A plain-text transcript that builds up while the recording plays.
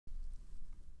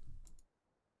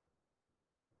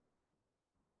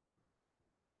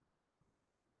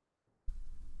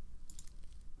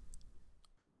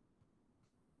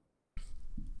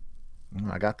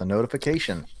I got the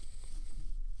notification.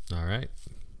 All right.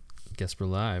 Guess we're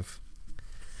live.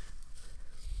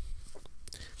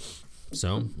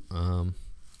 So, I've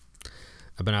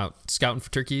been out scouting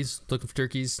for turkeys, looking for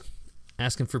turkeys,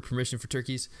 asking for permission for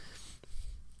turkeys.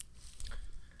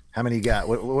 How many you got?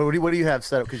 What do you have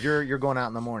set up? Because you're going out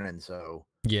in the morning, so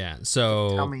Yeah.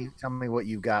 So tell me what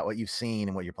you've got, what you've seen,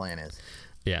 and what your plan is.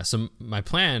 yeah. So my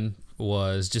plan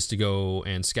was just to go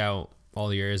and scout all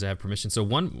the areas I have permission. So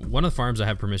one of the farms I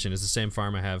have permission is the same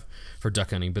farm I have for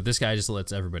duck hunting, but this guy just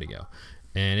lets everybody go,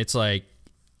 and it's like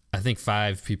I think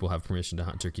 5 people have permission to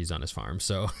hunt turkeys on his farm.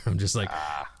 So I'm just like,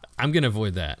 I'm gonna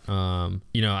avoid that.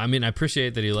 You know, I mean, I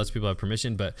appreciate that he lets people have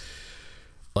permission, but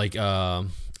like,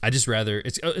 I just rather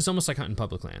it's almost like hunting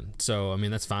public land. So I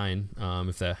mean, that's fine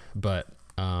if that, but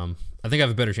I think I have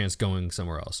a better chance going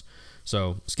somewhere else.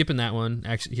 So skipping that one.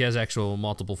 Actually, he has actual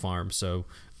multiple farms, so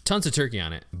tons of turkey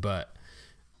on it, but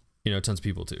you know, tons of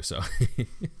people too. So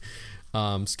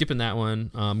skipping that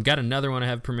one. Got another one I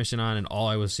have permission on, and all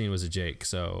I was seeing was a Jake.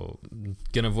 So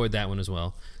gonna avoid that one as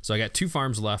well. So I got 2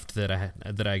 farms left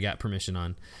that I got permission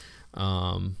on.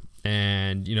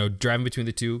 And you know, driving between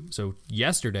the two. So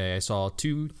yesterday I saw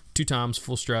two toms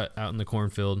full strut out in the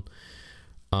cornfield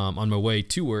on my way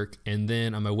to work, and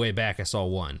then on my way back I saw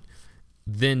one.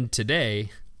 Then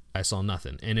today I saw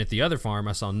nothing, and at the other farm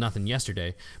I saw nothing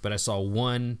yesterday, but I saw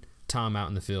one tom out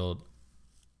in the field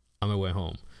on my way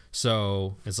home.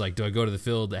 So it's like, do I go to the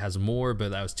field that has more,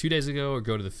 but that was 2 days ago, or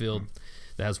go to the field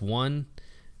that has one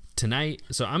tonight?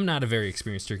 So I'm not a very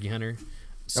experienced turkey hunter.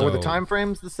 So, now, were the time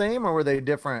frames the same, or were they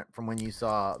different from when you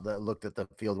looked at the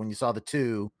field? When you saw the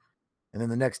 2, and then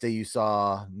the next day you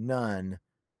saw none.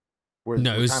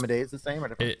 No, the time of day is the same or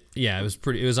different?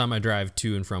 It was on my drive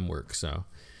to and from work. So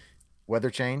weather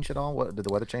change at all? What did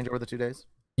the weather change over the 2 days?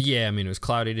 Yeah, I mean, it was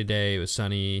cloudy today. It was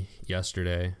sunny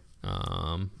yesterday.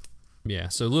 Yeah,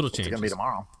 so a little change. It's gonna be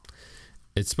tomorrow.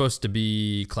 It's supposed to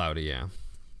be cloudy. Yeah.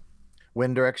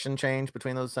 Wind direction change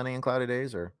between those sunny and cloudy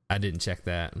days, or I didn't check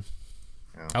that.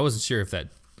 Yeah. I wasn't sure if that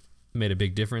made a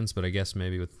big difference, but I guess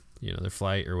maybe with, you know, their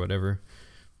flight or whatever.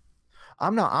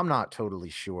 I'm not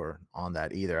totally sure on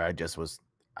that either. I just was,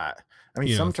 I mean,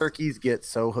 You some know. turkeys get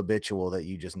so habitual that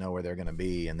you just know where they're going to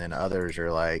be, and then others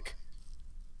are like,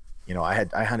 you know,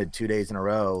 I hunted 2 days in a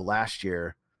row last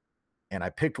year, and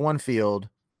I picked one field,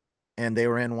 and they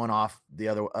were in one off the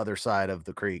other side of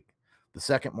the creek. The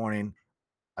second morning,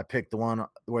 I picked the one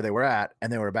where they were at,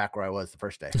 and they were back where I was the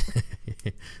first day.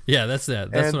 Yeah, that's that.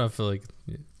 That's what I feel like.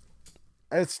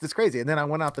 It's crazy. And then I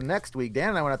went out the next week. Dan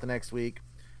and I went out the next week,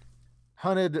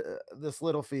 hunted this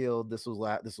little field. This was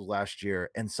last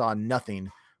year, and saw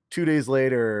nothing. 2 days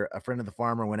later, a friend of the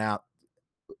farmer went out,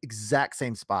 exact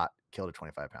same spot, killed a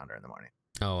 25-pounder in the morning.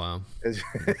 Oh wow, It's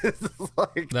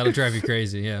like, that'll drive you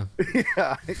crazy. Yeah.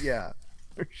 yeah,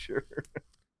 for sure.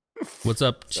 What's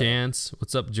up, Chance?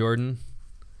 What's up, Jordan?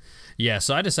 Yeah,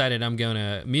 so I decided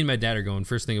me and my dad are going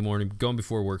first thing in the morning, going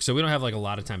before work. So we don't have like a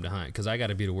lot of time to hunt, because I got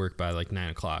to be to work by like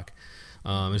 9 o'clock.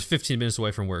 It's 15 minutes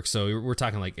away from work. So we're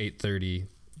talking like 8:30,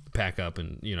 pack up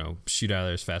and, you know, shoot out of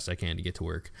there as fast as I can to get to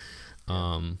work.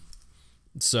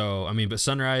 So, I mean, but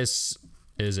sunrise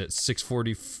is at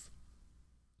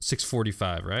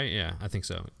 6:45, right? Yeah, I think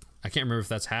so. I can't remember if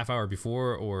that's half hour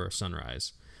before or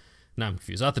sunrise. Now I'm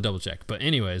confused. I'll have to double check. But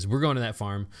anyways, we're going to that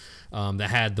farm that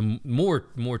had the more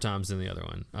toms than the other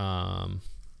one.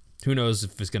 Who knows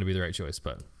if it's going to be the right choice,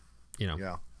 but you know.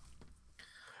 Yeah.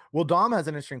 Well, Dom has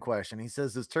an interesting question. He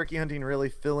says, is turkey hunting really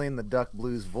filling the duck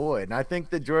blues void? And I think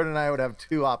that Jordan and I would have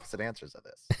 2 opposite answers of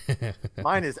this.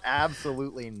 Mine is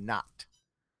absolutely not.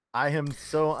 I am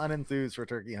so unenthused for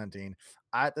turkey hunting.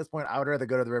 At this point, I would rather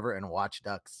go to the river and watch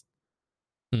ducks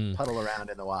puddle around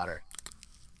in the water.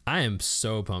 I am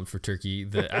so pumped for turkey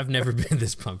that I've never been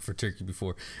this pumped for turkey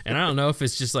before. And I don't know if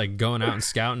it's just like going out and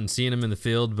scouting and seeing them in the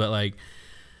field, but like,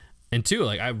 and 2,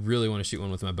 like I really want to shoot one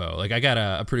with my bow. Like I got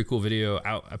a pretty cool video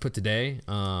out I put today.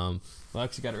 Well, I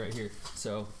actually got it right here.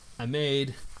 So I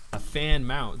made a fan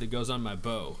mount that goes on my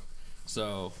bow.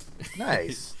 So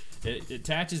Nice. it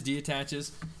attaches,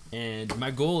 deattaches, and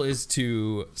my goal is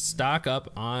to stock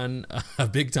up on a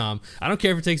big tom. I don't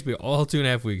care if it takes me all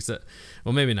 2.5 weeks.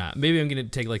 Well, maybe not. Maybe I'm going to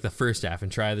take like the first half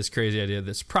and try this crazy idea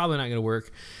that's probably not going to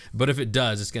work. But if it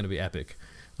does, it's going to be epic.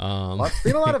 Well, I've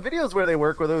seen a lot of videos where they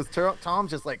work where those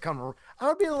toms just like come. I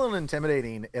would be a little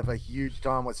intimidating if a huge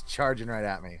tom was charging right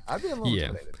at me. I'd be a little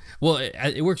intimidated. Well,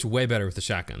 it works way better with the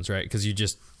shotguns, right? Because you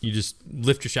just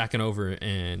lift your shotgun over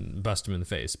and bust them in the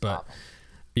face. But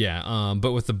yeah,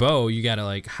 but with the bow, you got to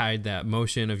like hide that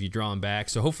motion of you drawing back.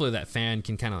 So hopefully that fan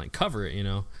can kind of like cover it, you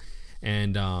know.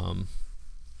 And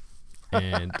How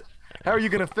are you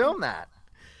gonna film that?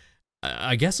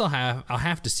 I guess I'll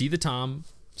have to see the tom,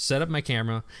 set up my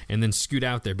camera, and then scoot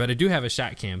out there. But I do have a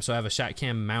shot cam, so I have a shot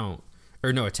cam mount,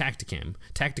 or no, a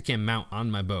Tactacam mount on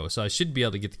my bow, so I should be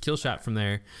able to get the kill shot from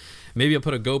there. Maybe I'll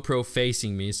put a GoPro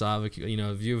facing me, so I'll have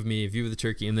a view of me, a view of the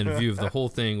turkey, and then a view of the whole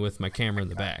thing with my camera in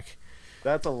the back.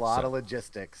 That's a lot of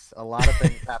logistics. A lot of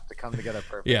things have to come together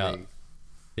perfectly.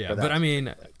 Yeah. But I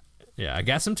mean, yeah, I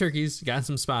got some turkeys, got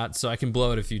some spots, so I can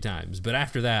blow it a few times. But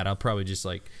after that, I'll probably just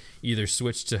like either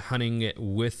switch to hunting it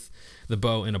with the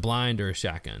bow in a blind or a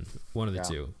shotgun, one of the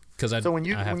two. So when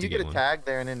you get a tag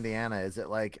there in Indiana, is it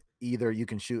like either you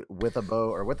can shoot with a bow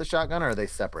or with a shotgun, or are they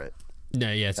separate?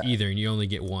 No, yeah, it's either, and you only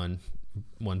get one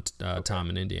tom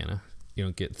in Indiana. You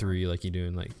don't get three like you do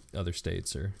in like other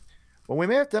states. Or well, we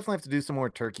may definitely have to do some more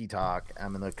turkey talk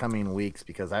in the coming weeks,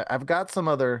 because I've got some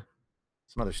other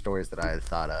stories that I had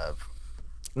thought of,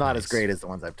 not as great as the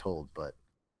ones I've told, but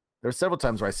there's several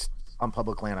times where on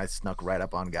public land I snuck right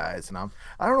up on guys, and I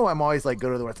don't know why I'm always like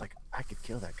go to the where it's like I could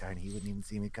kill that guy and he wouldn't even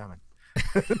see me coming.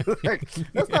 Like,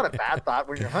 that's not a bad thought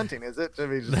when you're hunting, is it? To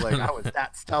be just like I was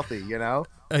that stealthy, you know?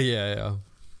 Yeah.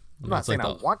 I'm not saying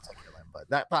I want to kill him, but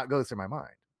that thought goes through my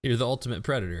mind. You're the ultimate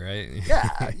predator, right?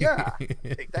 Yeah.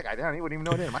 Take that guy down. He wouldn't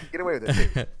even know it. I can get away with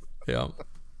it too. Yeah.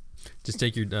 Just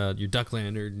take your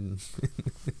Ducklander and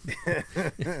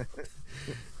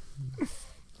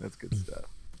that's good stuff.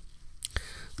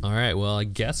 All right, well, I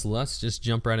guess let's just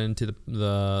jump right into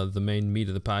the main meat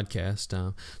of the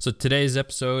podcast. So today's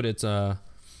episode, it's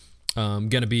going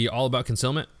to be all about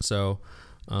concealment. So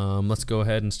let's go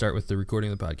ahead and start with the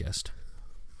recording of the podcast.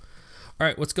 All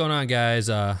right, what's going on, guys?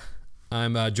 I'm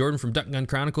Jordan from Duck Gun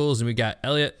Chronicles, and we got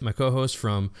Elliot, my co-host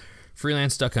from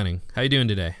Freelance Duck Hunting. How you doing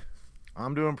today?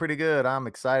 I'm doing pretty good. I'm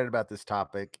excited about this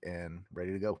topic and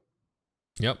ready to go.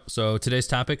 Yep. So today's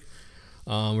topic,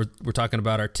 we're talking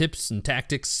about our tips and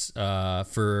tactics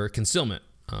for concealment.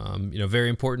 Very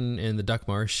important in the duck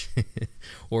marsh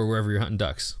or wherever you're hunting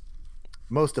ducks.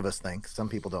 Most of us think. Some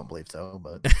people don't believe so,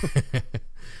 but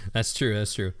That's true.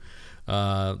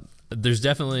 There's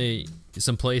definitely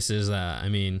some places,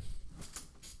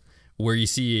 where you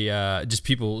see just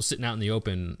people sitting out in the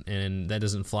open, and that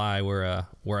doesn't fly where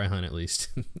I hunt, at least.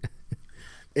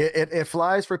 It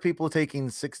flies for people taking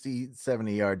 60,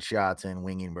 70-yard shots and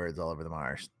winging birds all over the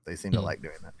marsh. They seem to like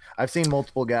doing that. I've seen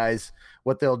multiple guys.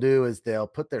 What they'll do is they'll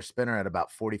put their spinner at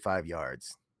about 45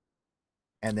 yards.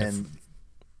 And then,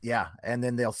 and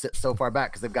then they'll sit so far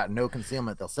back because they've got no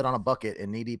concealment. They'll sit on a bucket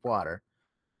in knee-deep water,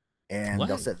 and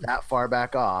they'll sit that far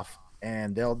back off,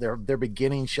 and their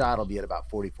beginning shot will be at about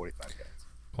 40, 45 yards.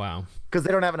 Wow. Because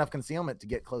they don't have enough concealment to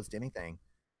get close to anything.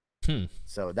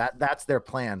 So that's their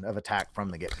plan of attack from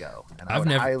the get-go, and I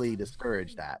would highly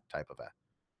discourage that type of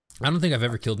I don't think I've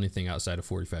ever killed anything outside of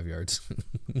 45 yards.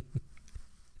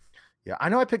 Yeah, I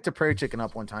know I picked a prairie chicken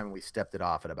up one time and we stepped it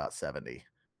off at about 70.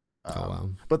 Wow.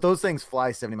 But those things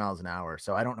fly 70 miles an hour,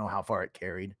 so I don't know how far it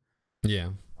carried. Yeah.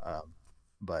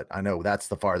 But I know that's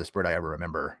the farthest bird I ever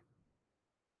remember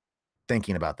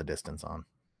thinking about the distance on.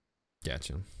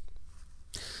 Gotcha.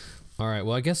 All right.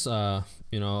 Well, I guess I'll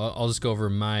just go over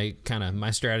my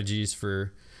strategies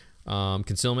for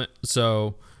concealment.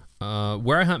 So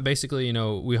where I hunt, basically,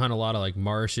 we hunt a lot of like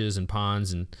marshes and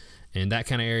ponds and that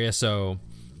kind of area. So,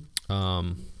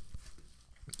 for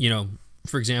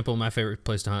example, my favorite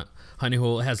place to hunt, Honey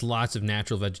Hole, it has lots of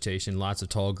natural vegetation, lots of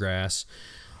tall grass.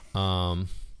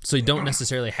 So you don't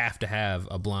necessarily have to have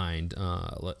a blind,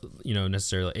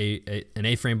 necessarily an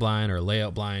A-frame blind or a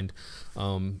layout blind.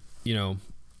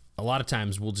 A lot of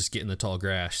times we'll just get in the tall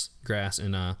grass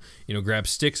and grab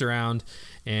sticks around,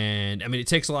 and it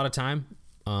takes a lot of time,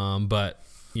 but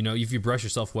if you brush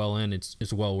yourself well in,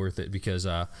 it's well worth it, because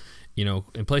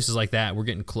in places like that, we're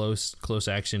getting close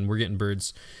action. We're getting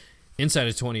birds inside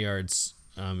of 20 yards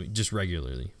just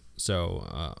regularly.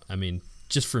 So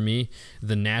just for me,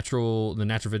 the natural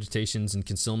vegetations and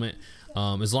concealment,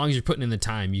 as long as you're putting in the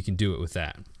time, you can do it with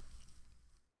that.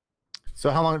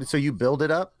 So how long? So you build it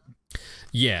up?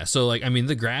 Yeah, so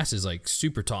the grass is like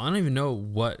super tall. I don't even know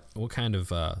what kind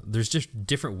of there's just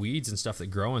different weeds and stuff that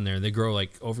grow in there. They grow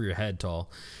like over your head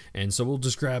tall, and so we'll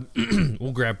just grab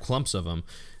clumps of them,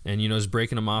 and just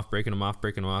breaking them off,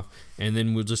 and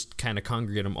then we'll just kind of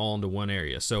congregate them all into one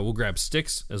area. So we'll grab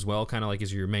sticks as well, kind of like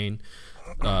as your main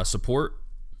support.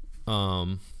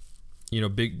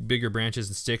 Bigger branches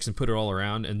and sticks, and put it all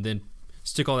around, and then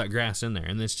stick all that grass in there,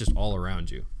 and it's just all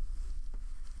around you.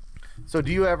 So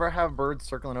do you ever have birds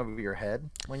circling over your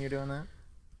head when you're doing that?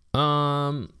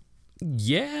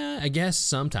 Yeah, I guess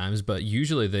sometimes, but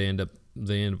usually they end up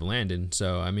landing.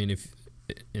 So if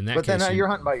in that case, but then you're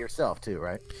hunting by yourself too,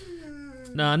 right?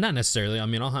 No, not necessarily.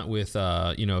 I'll hunt with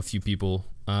a few people.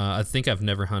 I think I've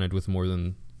never hunted with more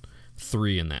than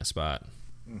 3 in that spot.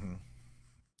 Mm-hmm.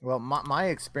 Well, my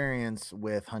experience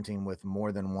with hunting with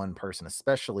more than one person,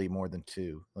 especially more than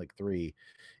two, like three,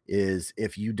 is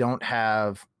if you don't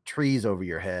have trees over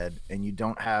your head and you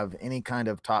don't have any kind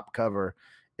of top cover,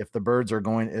 if the birds are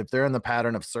going, if they're in the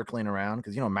pattern of circling around,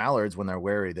 because mallards, when they're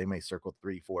wary, they may circle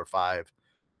 3, 4, 5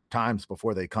 times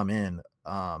before they come in,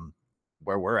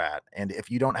 where we're at. And if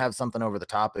you don't have something over the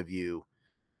top of you,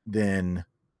 then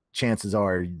chances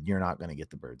are you're not going to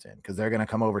get the birds in, because they're going to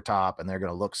come over top and they're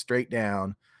going to look straight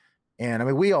down. And I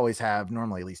mean, we always have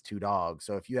normally at least 2 dogs.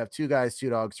 So if you have 2 guys, 2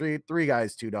 dogs, three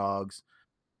guys, 2 dogs,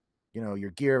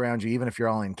 your gear around you, even if you're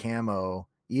all in camo,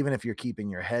 even if you're keeping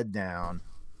your head down,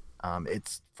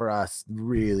 it's for us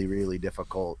really, really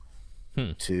difficult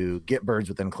to get birds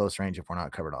within close range if we're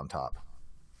not covered on top.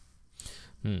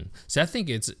 So I think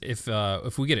it's if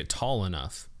we get it tall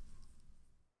enough,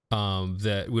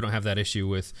 that we don't have that issue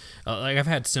with, like I've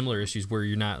had similar issues where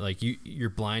you're not like your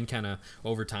blind kind of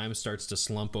over time starts to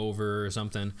slump over or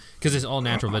something, because it's all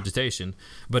natural vegetation.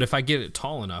 But if I get it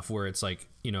tall enough where it's like,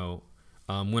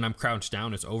 when I'm crouched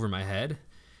down, it's over my head.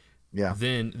 Yeah.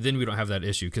 Then we don't have that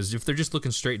issue, because if they're just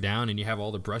looking straight down and you have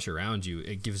all the brush around you,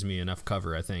 it gives me enough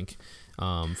cover, I think,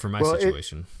 for my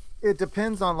situation. It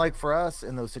depends on, like for us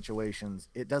in those situations,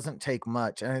 it doesn't take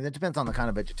much. And it depends on the kind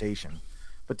of vegetation.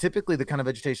 But typically the kind of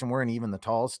vegetation we're in, even the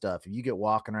tall stuff, if you get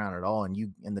walking around at all and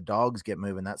the dogs get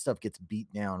moving, that stuff gets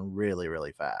beat down really,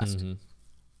 really fast. Mm-hmm.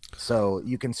 So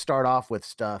you can start off with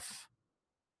stuff.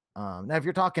 Now, if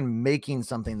you're talking making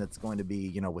something that's going to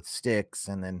be, with sticks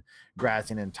and then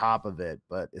grassing on top of it,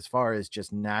 but as far as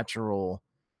just natural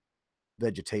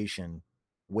vegetation,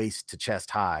 waist to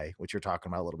chest high, which you're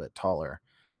talking about a little bit taller,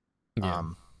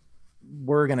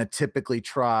 we're going to typically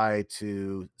try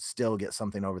to still get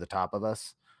something over the top of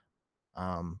us,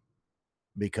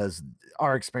 because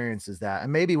our experience is that,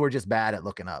 and maybe we're just bad at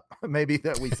looking up. Maybe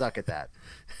that we suck at that,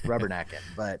 rubbernecking,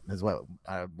 but is what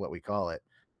we call it.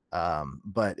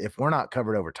 But if we're not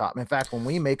covered over top, in fact, when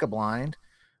we make a blind,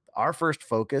 our first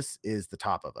focus is the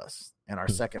top of us, and our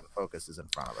second focus is in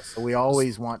front of us. So we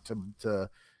always want to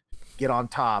get on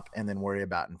top and then worry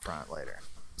about in front later.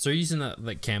 So you're using that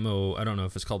like camo, I don't know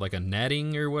if it's called like a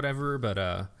netting or whatever,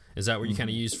 but is that what you kind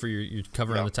of use for your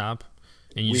cover on the top?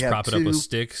 And you just prop it up with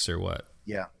sticks or what?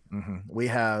 Yeah. We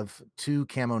have 2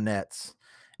 camo nets.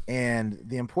 And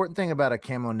the important thing about a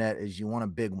camo net is you want a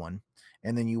big one.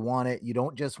 And then you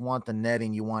don't just want the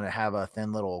netting, you want to have a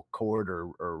thin little cord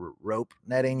or rope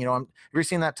netting. Have you ever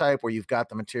seen that type where you've got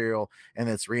the material and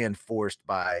it's reinforced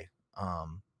by, I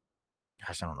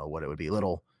don't know what it would be,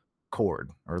 little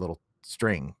cord or little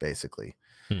string, basically.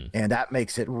 And that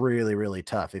makes it really, really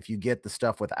tough. If you get the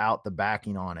stuff without the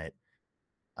backing on it,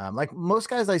 like most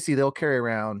guys I see, they'll carry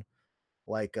around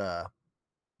like a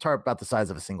tarp about the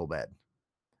size of a single bed.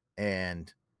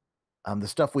 And the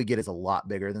stuff we get is a lot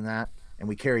bigger than that. And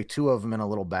we carry 2 of them in a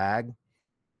little bag.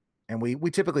 And we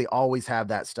typically always have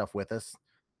that stuff with us,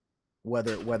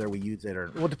 whether we use it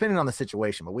or, well, depending on the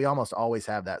situation, but we almost always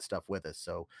have that stuff with us.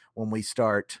 So when we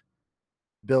start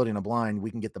building a blind,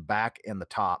 we can get the back and the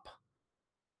top,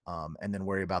 and then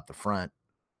worry about the front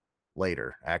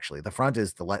later. Actually, the front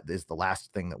is the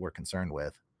last thing that we're concerned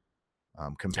with,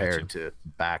 compared to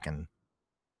back and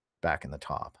the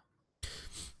top.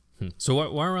 So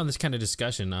while we're on this kind of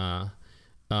discussion,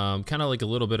 kind of like a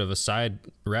little bit of a side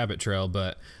rabbit trail,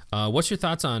 but what's your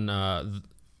thoughts on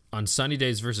sunny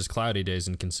days versus cloudy days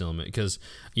in concealment? Because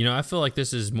I feel like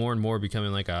this is more and more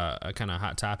becoming like a kind of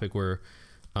hot topic where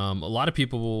a lot of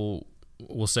people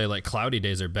will say like cloudy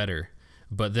days are better,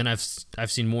 but then I've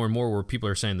seen more and more where people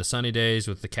are saying the sunny days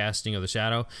with the casting of the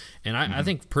shadow. And I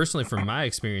think personally from my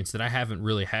experience that I haven't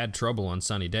really had trouble on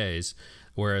sunny days,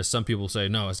 whereas some people say,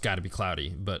 no, it's got to be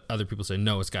cloudy, but other people say,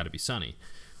 no, it's got to be sunny.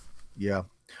 Yeah.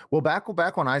 Well, back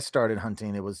when I started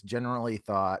hunting, it was generally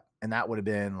thought, and that would have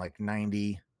been like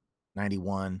 90,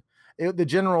 91. The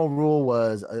general rule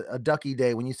was a ducky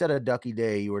day. When you said a ducky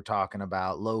day, you were talking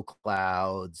about low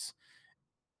clouds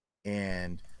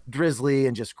and drizzly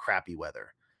and just crappy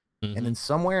weather. And then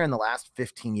somewhere in the last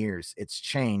 15 years, it's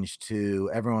changed to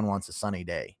everyone wants a sunny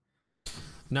day.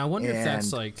 Now, I wonder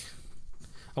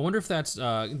if that's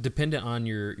dependent on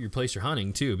your place you're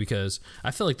hunting too, because I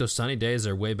feel like those sunny days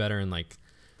are way better in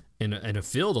a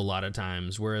field a lot of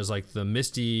times, whereas like the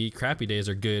misty, crappy days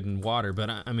are good in water. But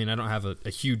I mean, I don't have a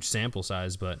huge sample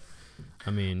size, but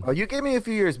I mean, well, you gave me a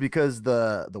few years, because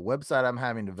the website I'm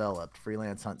having developed,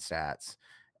 Freelance Hunt Stats,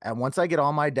 and once I get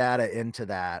all my data into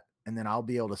that, and then I'll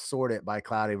be able to sort it by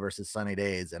cloudy versus sunny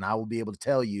days, and I will be able to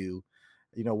tell you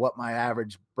what my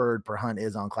average bird per hunt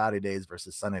is on cloudy days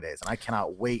versus sunny days, and I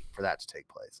cannot wait for that to take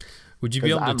place. Would you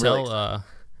be able to tell?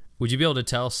 Would you be able to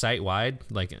tell site wide,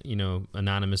 like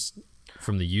anonymous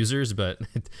from the users? But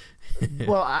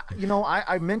well,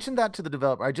 I mentioned that to the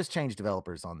developer. I just changed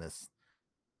developers on this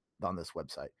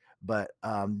website, but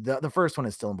the first one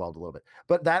is still involved a little bit.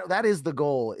 But that is the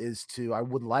goal. I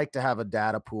would like to have a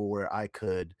data pool where I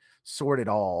could sort it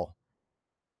all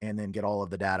and then get all of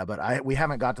the data. But we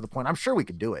haven't got to the point. I'm sure we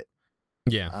could do it.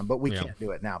 Yeah. But we can't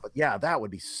do it now. But yeah, that would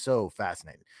be so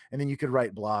fascinating. And then you could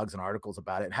write blogs and articles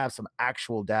about it and have some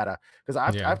actual data. Because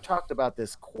I've talked about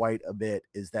this quite a bit,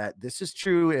 is that this is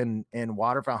true in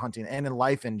waterfowl hunting and in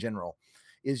life in general,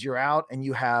 is you're out and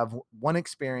you have one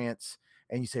experience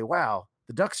and you say, wow,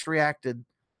 the ducks reacted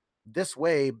this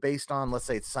way based on, let's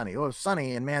say it's sunny. Oh, it was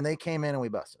sunny, and man, they came in and we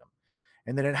busted them.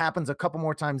 And then it happens a couple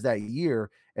more times that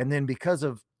year. And then because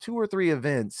of 2 or 3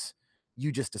 events,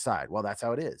 you just decide, well, that's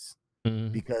how it is. Mm-hmm.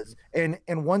 Because and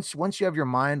once you have your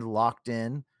mind locked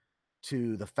in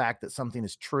to the fact that something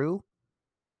is true,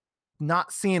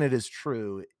 not seeing it as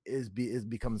true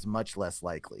becomes much less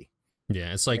likely.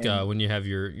 Yeah, it's like when you have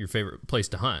your favorite place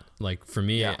to hunt. Like for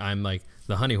me, I'm like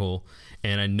the honey hole,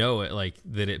 and I know it like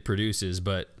that it produces,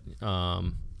 but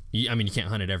you can't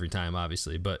hunt it every time,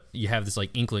 obviously, but you have this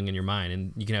like inkling in your mind,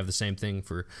 and you can have the same thing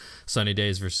for sunny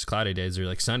days versus cloudy days. Or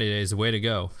like sunny days, the way to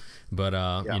go, but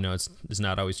it's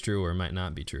not always true, or it might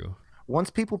not be true. Once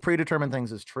people predetermine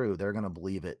things as true, they're going to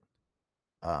believe it,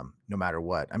 no matter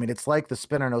what. I mean, it's like the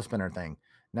spinner no spinner thing.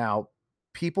 Now,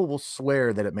 people will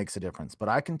swear that it makes a difference, but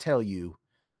I can tell you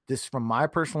this from my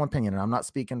personal opinion, and I'm not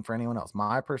speaking for anyone else.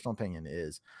 My personal opinion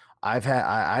is I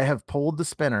have pulled the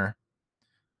spinner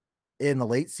in the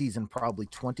late season probably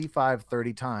 25,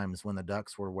 30 times when the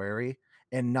ducks were wary,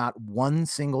 and not one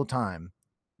single time,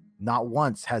 not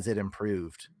once has it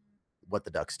improved what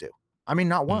the ducks do. I mean,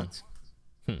 not once.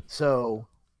 So,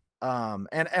 and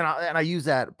I use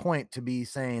that point to be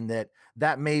saying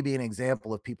that may be an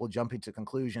example of people jumping to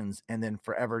conclusions and then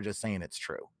forever just saying it's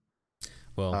true.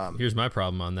 Well, here's my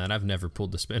problem on that. I've never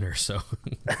pulled the spinner, so.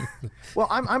 Well,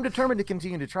 I'm determined to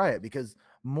continue to try it, because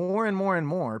more and more and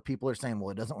more people are saying,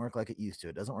 well, it doesn't work like it used to.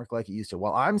 It doesn't work like it used to.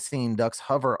 Well, I'm seeing ducks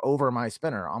hover over my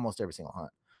spinner almost every single hunt.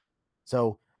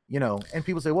 So, and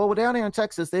people say, well, down here in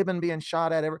Texas, they've been being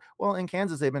shot at well, in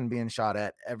Kansas, they've been being shot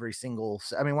at every single,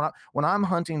 I mean, when I'm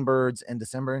hunting birds in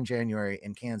December and January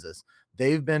in Kansas,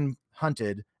 they've been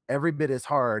hunted every bit as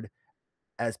hard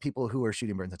as people who are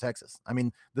shooting birds in Texas. I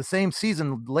mean, the same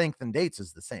season length and dates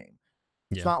is the same.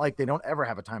 It's not like they don't ever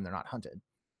have a time they're not hunted.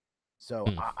 So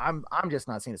I'm just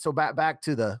not seeing it. So back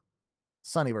to the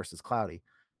sunny versus cloudy.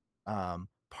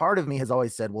 Part of me has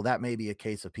always said, well, that may be a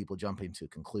case of people jumping to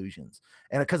conclusions.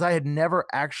 And because I had never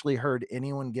actually heard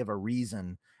anyone give a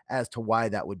reason as to why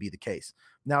that would be the case.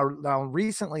 Now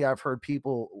recently I've heard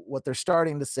people, what they're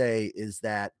starting to say is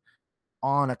that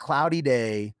on a cloudy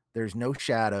day, there's no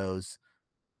shadows,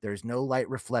 there's no light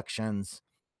reflections,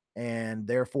 and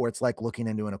therefore it's like looking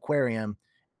into an aquarium.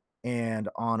 And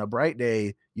on a bright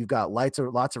day, you've got lots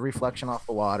of reflection off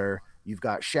the water, you've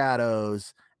got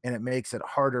shadows, and it makes it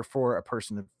harder for a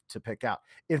person to pick out.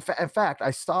 In fact,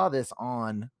 I saw this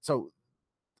so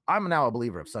I'm now a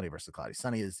believer of sunny versus cloudy.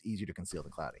 Sunny is easier to conceal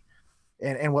than cloudy.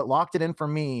 And what locked it in for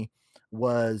me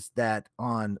was that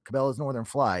on Cabela's Northern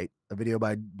Flight, a video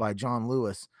by John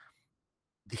Lewis,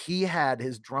 he had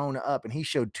his drone up and he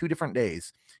showed 2 different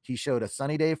days. He showed a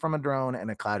sunny day from a drone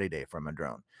and a cloudy day from a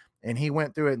drone. And he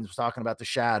went through it and was talking about the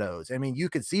shadows. I mean, you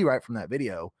could see right from that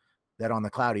video that on the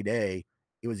cloudy day,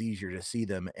 it was easier to see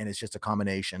them. And it's just a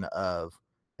combination of,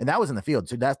 and that was in the field.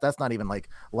 So that's not even like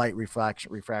light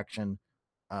refraction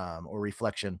or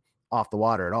reflection off the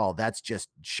water at all. That's just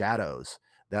shadows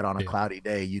that on a cloudy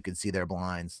day, you could see their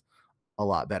blinds a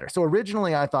lot better. So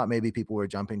originally I thought maybe people were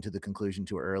jumping to the conclusion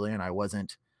too early, and I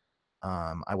wasn't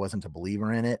a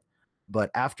believer in it. But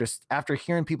after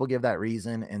hearing people give that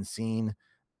reason and seeing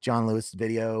John Lewis'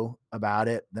 video about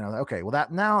it, then I was like, okay, well,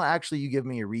 that now actually you give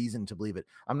me a reason to believe it.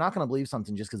 I'm not going to believe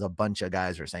something just because a bunch of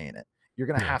guys are saying it. You're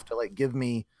going to have to like give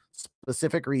me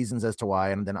specific reasons as to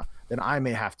why, and then I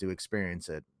may have to experience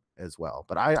it as well.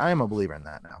 But I am a believer in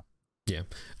that now. Yeah,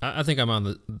 I think I'm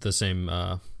on the same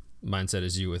mindset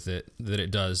as you with it,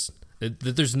 that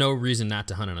there's no reason not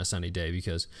to hunt on a sunny day,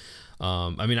 because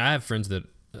I mean, I have friends that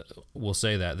will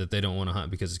say that they don't want to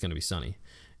hunt because it's going to be sunny.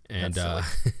 And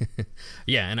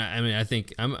yeah, and I mean, I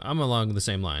think I'm along the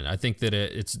same line. I think that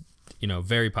it's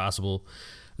very possible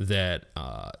that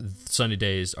sunny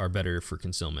days are better for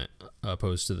concealment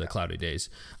opposed to the cloudy days.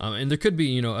 And there could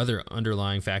be other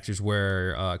underlying factors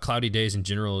where cloudy days in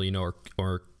general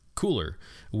are cooler,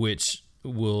 which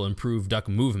will improve duck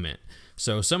movement.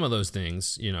 So some of those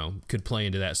things, you know, could play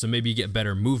into that. So maybe you get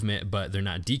better movement, but they're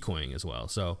not decoying as well.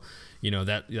 So, you know,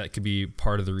 that could be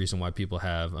part of the reason why people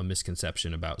have a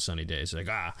misconception about sunny days. Like,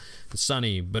 it's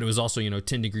sunny, but it was also, you know,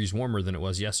 10 degrees warmer than it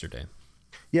was yesterday.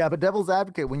 Yeah, but devil's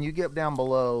advocate, when you get down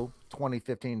below 20,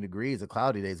 15 degrees, a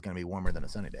cloudy day is going to be warmer than a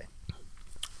sunny day.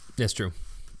 That's true.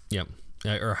 Yep.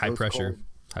 Or high pressure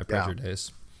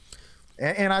days.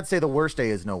 And I'd say the worst day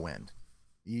is no wind.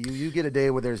 You get a day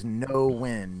where there's no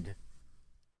wind,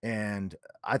 and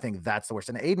I think that's the worst.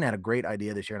 And Aiden had a great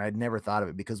idea this year, and I'd never thought of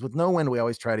it, because with no wind, we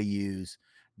always try to use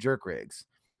jerk rigs.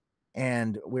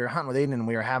 And we were hunting with Aiden, and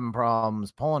we were having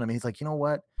problems pulling him. He's like, you know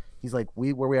what? He's like,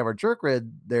 where we have our jerk rig,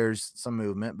 there's some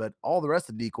movement, but all the rest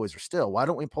of the decoys are still. Why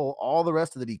don't we pull all the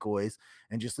rest of the decoys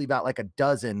and just leave out like a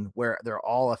dozen where they're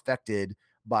all affected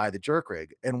by the jerk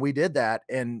rig? And we did that,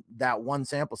 and that one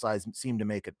sample size seemed to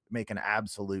make an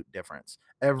absolute difference.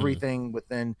 Everything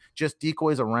within, just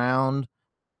decoys around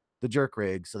the jerk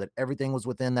rig, so that everything was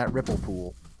within that ripple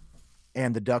pool,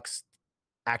 and the ducks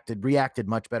reacted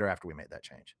much better after we made that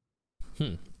change.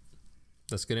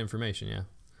 That's good information.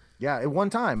 Yeah, at one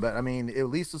time, but I mean, at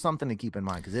least was something to keep in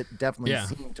mind, because it definitely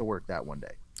seemed to work that one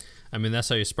day. I mean, that's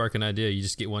how you spark an idea. You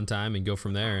just get one time and go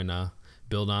from there and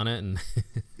build on it. And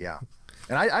yeah.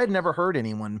 And I had never heard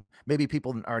anyone, maybe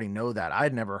people already know that,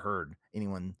 I'd never heard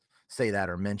anyone say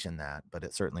that or mention that, but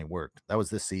it certainly worked. That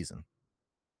was this season.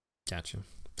 Gotcha.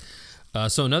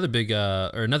 So another big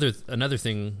another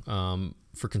thing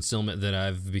for concealment that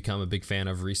I've become a big fan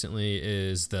of recently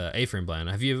is the A-frame blind.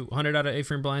 Have you hunted out of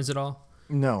A-frame blinds at all?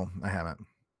 No, I haven't.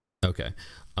 Okay.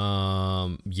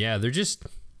 Yeah, they're just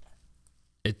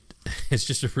it's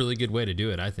just a really good way to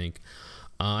do it, I think.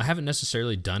 I haven't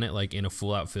necessarily done it like in a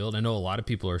full out field. I know a lot of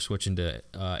people are switching to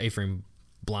A-frame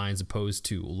blinds opposed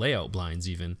to layout blinds,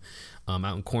 even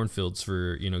out in cornfields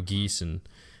for, you know, geese and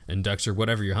ducks or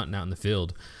whatever you're hunting out in the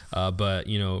field. But,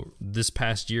 you know, this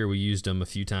past year we used them a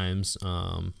few times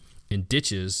in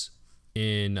ditches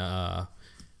in,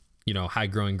 you know, high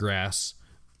growing grass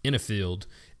in a field.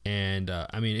 And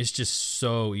I mean, it's just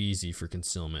so easy for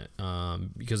concealment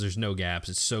because there's no gaps.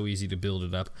 It's so easy to build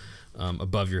it up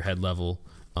above your head level.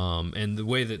 And the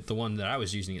way that the one that I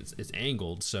was using, it's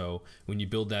angled. So when you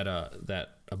build that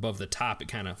above the top, it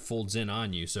kind of folds in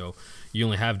on you. So you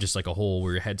only have just like a hole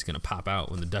where your head's going to pop out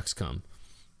when the ducks come.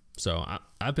 So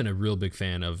I've been a real big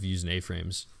fan of using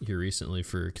A-frames here recently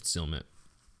for concealment.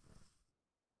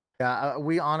 Yeah,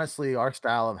 we honestly, our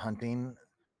style of hunting,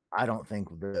 I don't think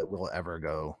that we'll ever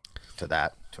go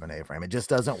to an A-frame. It just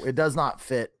does not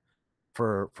fit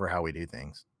for how we do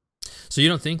things. So you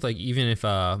don't think, like, even if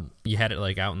you had it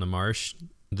like out in the marsh,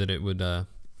 that it would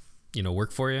you know,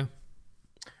 work for you?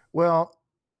 Well,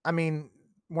 I mean,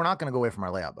 we're not going to go away from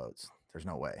our layout boats. There's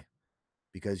no way,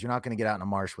 because you're not going to get out in a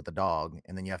marsh with a dog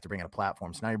and then you have to bring in a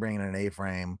platform. So now you're bringing in an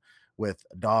A-frame with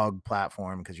a dog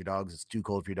platform because it's too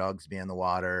cold for your dogs to be in the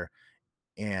water.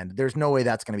 And there's no way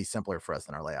that's going to be simpler for us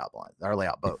than our layout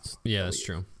boats. Yeah, that's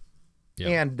true.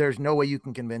 Yeah. And there's no way you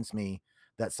can convince me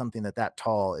that something that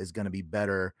tall is going to be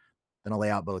better than a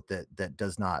layout boat that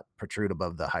does not protrude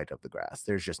above the height of the grass.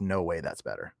 There's just no way that's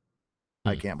better.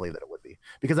 I can't believe that it would be,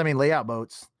 because I mean, layout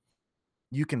boats,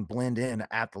 you can blend in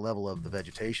at the level of the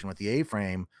vegetation. With the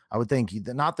A-frame, I would think,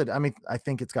 not that, I mean, I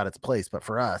think it's got its place, but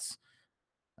for us,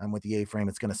 with the A-frame,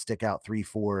 it's going to stick out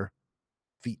 3-4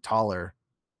 feet taller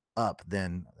up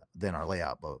than our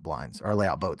layout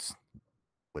boats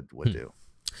would do.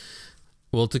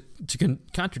 Well, to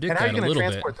contradict that a little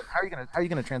bit, how are you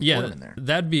going to transport them in there?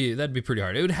 That'd be pretty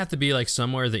hard. It would have to be like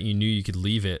somewhere that you knew you could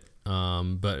leave it.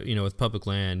 But you know, with public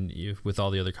land, with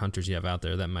all the other hunters you have out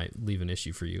there, that might leave an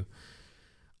issue for you.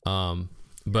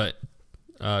 But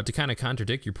to kind of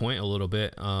contradict your point a little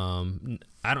bit,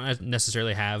 I don't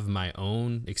necessarily have my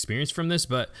own experience from this,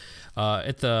 but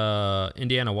at the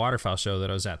Indiana Waterfowl Show that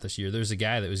I was at this year, there's a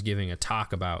guy that was giving a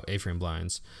talk about A-frame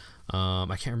blinds.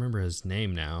 I can't remember his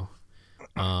name now.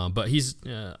 But he's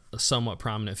a somewhat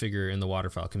prominent figure in the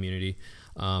waterfowl community.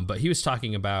 But he was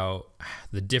talking about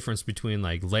the difference between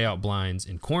like layout blinds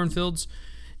in cornfields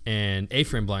and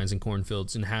A-frame blinds in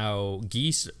cornfields, and how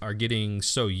geese are getting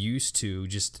so used to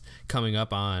just coming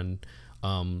up on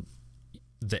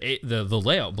the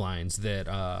layout blinds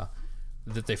that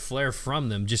they flare from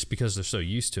them just because they're so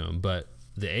used to them. But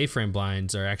the A-frame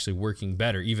blinds are actually working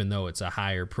better, even though it's a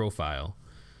higher profile.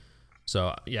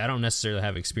 So yeah, I don't necessarily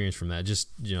have experience from that. Just,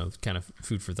 you know, kind of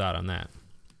food for thought on that.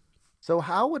 So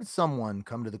how would someone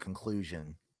come to the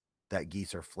conclusion that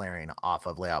geese are flaring off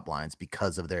of layout blinds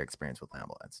because of their experience with layout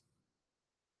blinds?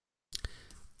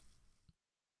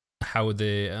 How would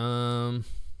they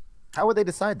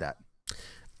decide that?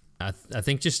 I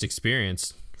think just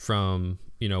experience from,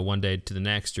 you know, one day to the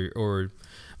next, or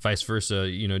vice versa,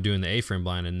 you know, doing the A-frame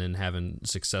blind and then having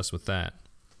success with that.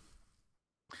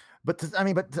 But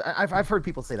I've heard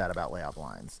people say that about layout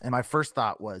blinds, and my first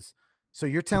thought was, so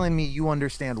you're telling me you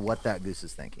understand what that goose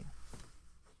is thinking?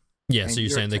 Yeah, so you're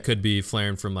saying they could be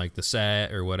flaring from like the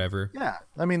set or whatever. Yeah,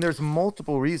 I mean, there's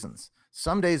multiple reasons.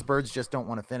 Some days birds just don't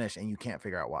want to finish, and you can't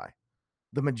figure out why.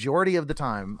 The majority of the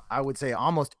time, I would say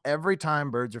almost every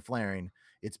time birds are flaring,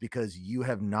 it's because you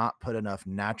have not put enough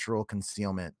natural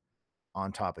concealment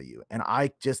on top of you. And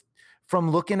I just,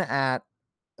 from looking at,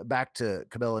 back to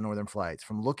Cabela Northern Flights,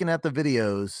 from looking at the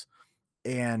videos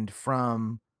and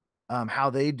from how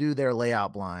they do their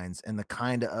layout blinds and the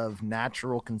kind of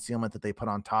natural concealment that they put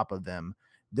on top of them,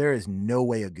 there is no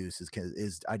way a goose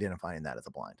is identifying that as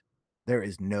a blind. There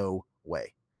is no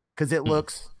way, because it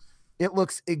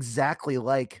looks exactly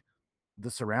like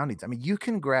the surroundings. I mean, you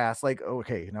can grass, like,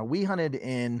 okay, now we hunted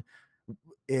in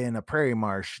a prairie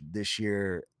marsh this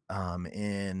year,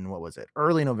 in, what was it,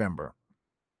 early November,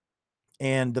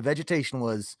 and the vegetation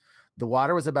was, the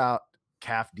water was about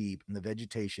calf deep and the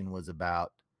vegetation was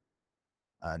about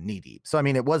knee deep. So I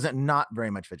mean, it wasn't not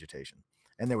very much vegetation,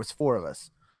 and there was 4 of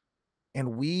us,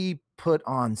 and we put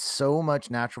on so much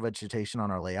natural vegetation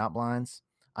on our layout blinds.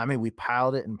 I mean, we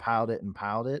piled it and piled it and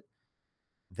piled it,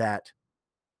 that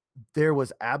there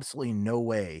was absolutely no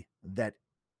way that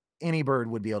any bird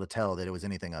would be able to tell that it was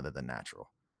anything other than natural.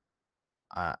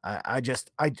 I just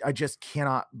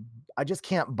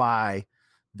can't buy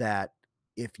that.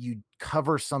 If you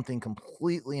cover something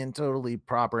completely and totally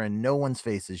proper and no one's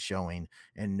face is showing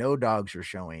and no dogs are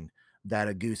showing, that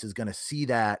a goose is going to see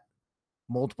that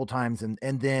multiple times and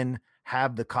then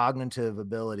have the cognitive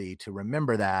ability to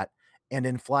remember that, and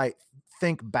in flight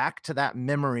think back to that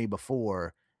memory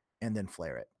before and then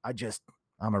flare it.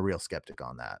 I'm a real skeptic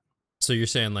on that. So you're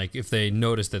saying, like, if they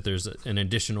notice that there's an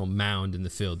additional mound in the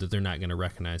field, that they're not going to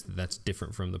recognize that that's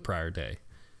different from the prior day?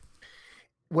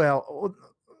 Well,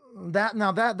 that's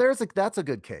a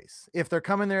good case. If they're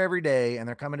coming there every day and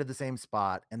they're coming to the same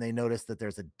spot and they notice that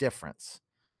there's a difference,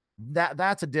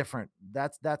 that's a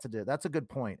good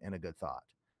point and a good thought,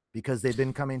 because they've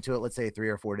been coming to it, let's say 3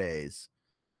 or 4 days,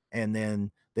 and then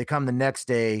they come the next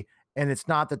day, and it's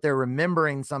not that they're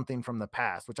remembering something from the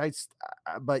past,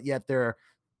 but yet there's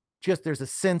a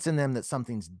sense in them that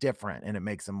something's different, and it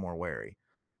makes them more wary.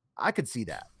 I could see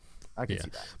that. See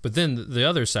that. But then the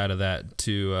other side of that,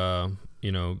 to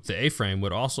you know, the A-frame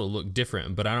would also look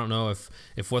different. But I don't know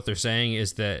if what they're saying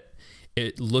is that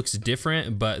it looks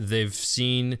different, but they've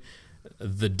seen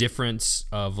the difference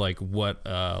of like what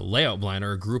a layout blind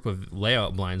or a group of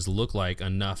layout blinds look like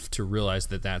enough to realize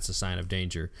that that's a sign of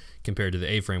danger, compared to the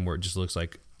A-frame where it just looks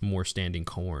like more standing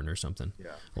corn or something.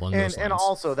 Yeah. Along those lines. And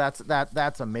also that's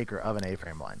a maker of an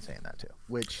A-frame blind saying that too,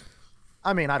 which,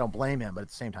 I mean, I don't blame him, but at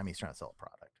the same time, he's trying to sell a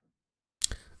product.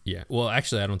 Yeah. Well,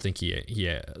 actually, I don't think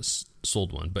he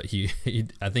sold one, but he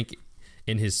I think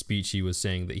in his speech he was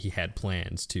saying that he had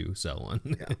plans to sell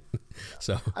one. Yeah.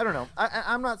 So I don't know.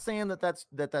 I'm not saying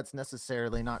that's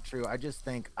necessarily not true. I just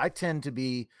think I tend to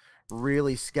be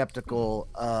really skeptical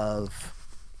of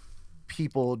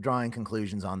people drawing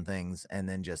conclusions on things and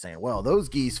then just saying, well, those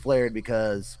geese flared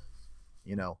because,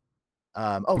 you know,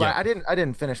 yeah. I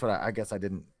didn't finish what I guess I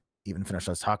didn't even finish what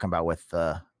I was talking about with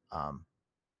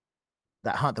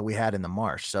that hunt that we had in the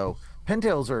marsh. So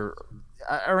pintails are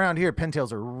around here.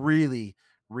 Pintails are really,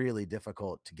 really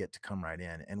difficult to get to come right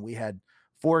in. And we had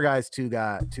 4 guys, 2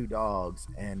 dogs,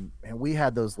 and we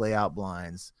had those layout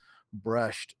blinds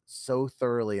brushed so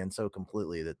thoroughly and so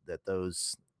completely that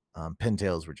those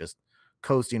pintails were just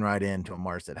coasting right into a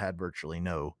marsh that had virtually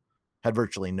no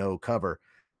cover.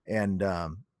 And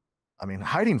I mean,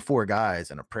 hiding 4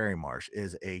 guys in a prairie marsh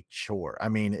is a chore. I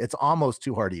mean, it's almost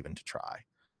too hard even to try,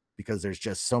 because there's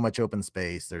just so much open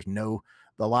space.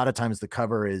 A lot of times the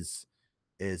cover is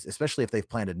especially if they've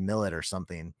planted millet or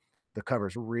something, the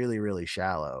cover's really, really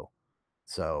shallow.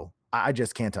 So I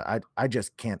just can't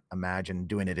imagine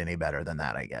doing it any better than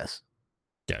that, I guess.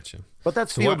 Gotcha. But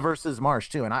that's field versus marsh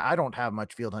too. And I don't have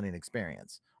much field hunting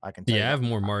experience. I can tell you. I have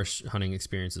more marsh hunting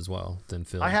experience as well than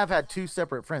field. I have had 2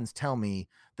 separate friends tell me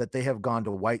that they have gone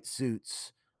to white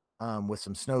suits with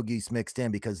some snow geese mixed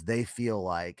in, because they feel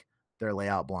like their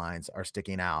layout blinds are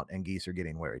sticking out and geese are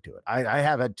getting wary to it. I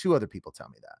have had 2 other people tell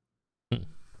me that.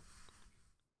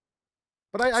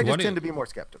 But I just tend to be more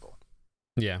skeptical.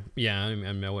 Yeah. I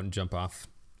mean, I wouldn't jump off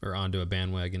or onto a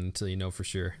bandwagon until you know for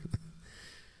sure.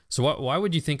 So why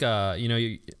would you think, you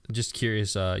know, just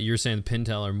curious, you were saying the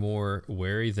pintail are more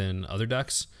wary than other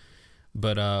ducks,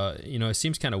 but, you know, it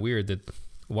seems kind of weird that,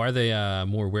 why are they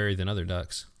more wary than other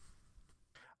ducks?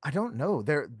 I don't know.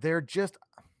 They're just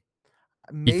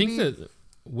You think maybe. that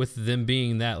with them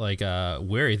being that like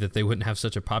wary that they wouldn't have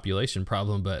such a population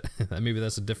problem, but maybe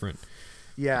that's a different.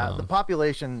 Yeah, the Um,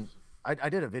 population. I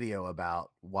did a video about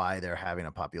why they're having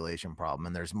a population problem,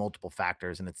 and there's multiple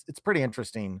factors, and it's pretty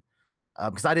interesting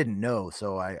because I didn't know,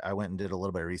 so I went and did a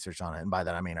little bit of research on it, and by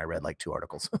that I mean I read like 2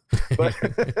 articles. But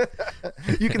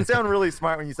you can sound really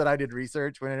smart when you said I did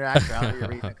research, when in actuality you're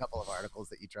reading a couple of articles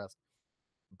that you trust.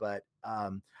 But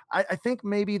I think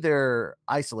maybe they're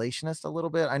isolationist a little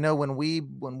bit. I know when we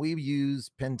use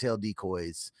pintail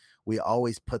decoys, we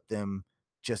always put them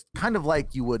just kind of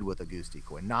like you would with a goose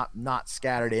decoy, not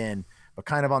scattered in, but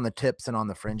kind of on the tips and on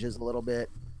the fringes a little bit.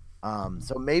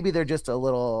 So maybe they're just a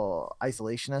little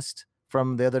isolationist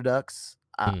from the other ducks.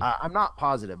 hmm, I'm not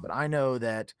positive, but I know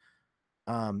that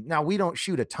now we don't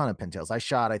shoot a ton of pintails. I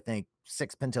shot, I think,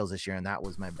 6 pintails this year, and that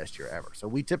was my best year ever. So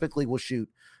we typically will shoot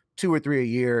 2 or 3 a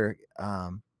year,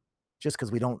 just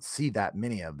because we don't see that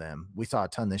many of them. We saw a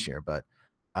ton this year, but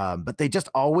they just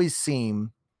always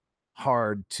seem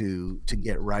hard to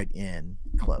get right in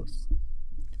close.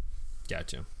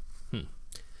 gotcha. Hmm.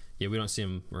 Yeah, we don't see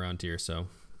them around here, so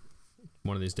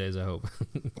one of these days, I hope.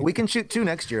 We can shoot 2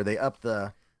 next year. They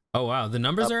Oh wow, the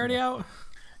numbers up are already out.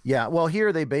 yeah. Well,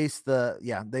 here they base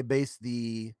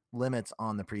the limits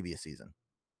on the previous season.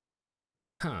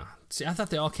 Huh. See, I thought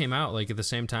they all came out like at the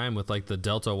same time with like the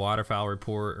Delta waterfowl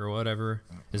report or whatever.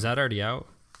 Is that already out?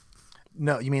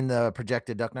 No, you mean the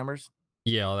projected duck numbers?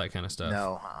 Yeah, all that kind of stuff.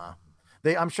 No,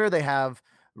 I'm sure they have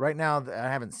right now. I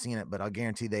haven't seen it, but I'll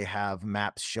guarantee they have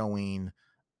maps showing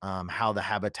how the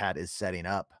habitat is setting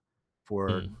up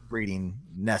for Hmm. breeding,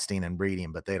 nesting, and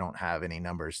breeding. But they don't have any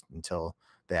numbers until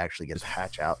they actually get the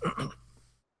hatch out.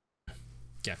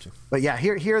 Gotcha. But yeah,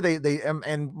 here they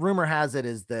and rumor has it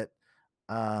is that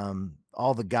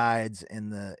all the guides in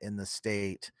the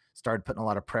state started putting a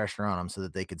lot of pressure on them so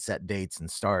that they could set dates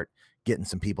and start getting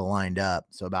some people lined up.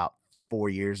 So about 4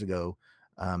 years ago,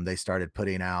 they started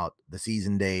putting out the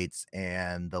season dates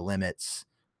and the limits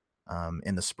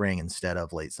in the spring instead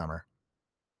of late summer.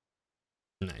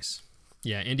 Nice.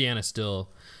 Yeah, Indiana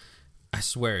still. I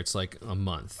swear it's like a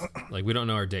month. Like we don't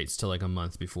know our dates till like a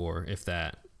month before, if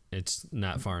that. It's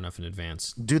not far enough in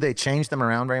advance. Do they change them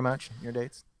around very much, your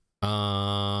dates?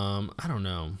 I don't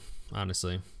know,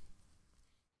 honestly.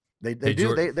 They Hey,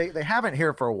 do Jordan. they haven't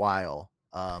here for a while.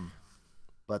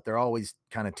 But they're always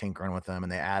kind of tinkering with them,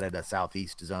 and they added a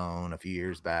southeast zone a few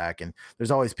years back, and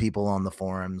there's always people on the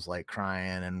forums like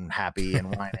crying and happy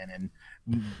and whining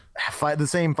and fight the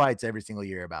same fights every single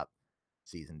year about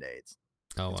season dates.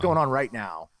 Oh It's wow, going on right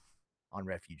now on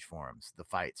refuge forums. The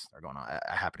fights are going on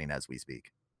happening as we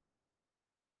speak.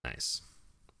 nice.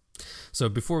 So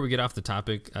before we get off the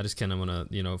topic, I just kind of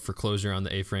want to, for closure on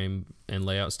the A-frame and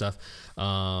layout stuff.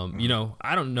 Mhm.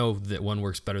 I don't know that one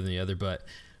works better than the other, but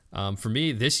for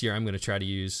me this year, I'm going to try to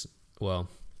use, well,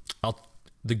 I'll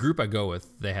the group I go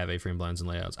with, they have A-frame blinds and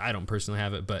layouts. I don't personally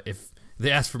have it, but if they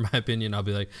ask for my opinion, I'll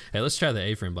be like, hey, let's try the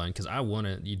A-frame blind because I want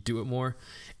to you do it more,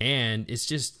 and it's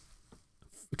just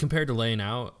compared to laying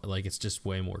out, like it's just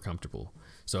way more comfortable.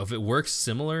 So if it works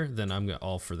similar, then I'm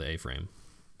all for the A-frame.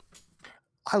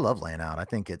 I love laying out. I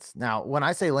think it's now when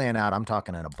I say laying out, I'm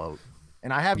talking in a boat,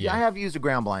 and I Yeah. have used a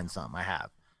ground blind some. I have.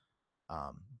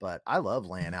 But I love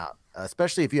laying out,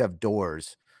 especially if you have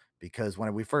doors, because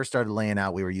when we first started laying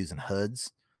out, we were using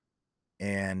hoods,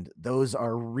 and those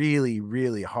are really,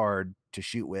 really hard to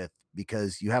shoot with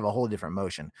because you have a whole different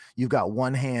motion. You've got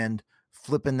one hand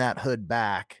flipping that hood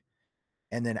back,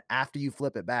 and then after you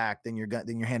flip it back, then your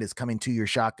hand is coming to your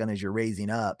shotgun as you're raising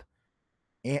up,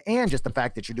 and just the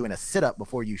fact that you're doing a sit up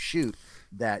before you shoot,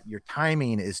 that your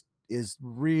timing is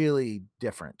really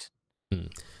different. Hmm.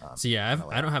 Um, So yeah, in a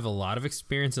I don't layout. have a lot of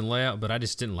experience in layout, but I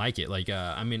just didn't like it. Like,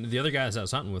 I mean, the other guys I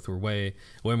was hunting with were way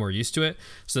more used to it.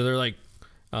 So they're like,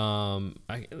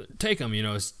 I take them,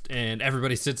 and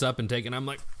everybody sits up and take, and I'm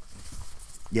like,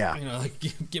 Yeah. like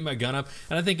get my gun up,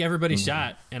 and I think everybody Mhm.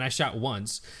 shot, and I shot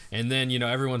once, and then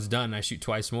everyone's done, and I shoot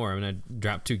twice more. I mean, I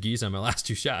dropped 2 geese on my last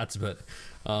 2 shots, but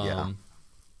Yeah.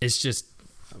 it's just,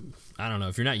 I don't know.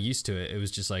 If you're not used to it, it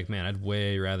was just like, man, I'd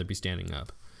way rather be standing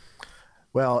up.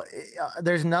 Well,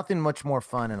 there's nothing much more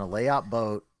fun in a layout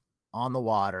boat on the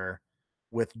water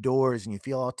with doors, and you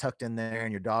feel all tucked in there,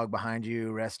 and your dog behind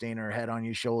you resting her head on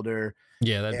your shoulder.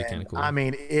 Yeah, that'd be kind And of I cool.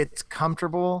 mean, it's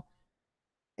comfortable,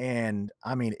 and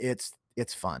I mean, it's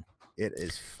fun. It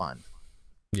is fun.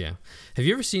 Yeah. Have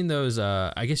you ever seen those?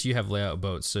 I guess you have layout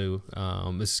boats, so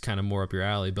this is kind of more up your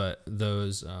alley. But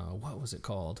those, what was it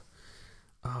called?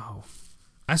 Oh,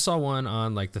 I saw one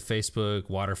on like the Facebook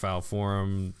waterfowl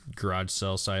forum garage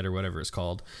sale site or whatever it's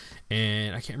called,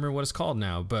 and I can't remember what it's called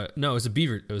now. But no, it was a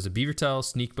beaver. It was a beaver tail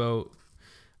sneak boat,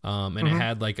 and it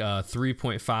had like a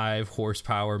 3.5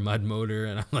 horsepower mud motor,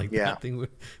 and I'm like, that thing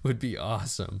would be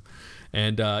awesome.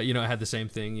 And you know, it had the same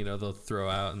thing. You know, they'll throw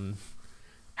out and.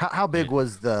 How big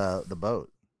was the boat?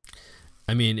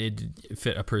 I mean, it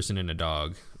fit a person and a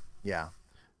dog. Yeah.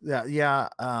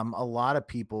 A lot of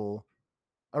people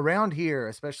around here,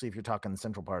 especially if you're talking the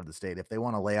central part of the state, if they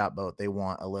want a layout boat, they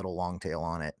want a little long tail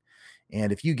on it.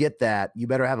 And if you get that, you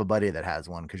better have a buddy that has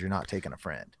one, because you're not taking a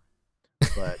friend.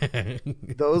 But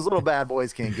those little bad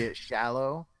boys can get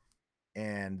shallow,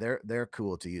 and they're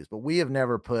cool to use. But we have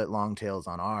never put long tails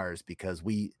on ours because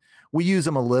we use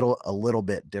them a little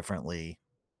bit differently,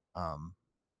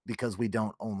 because we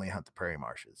don't only hunt the prairie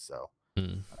marshes. So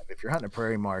if you're hunting a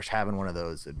prairie marsh, having one of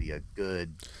those would be a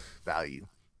good value.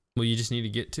 Well, you just need to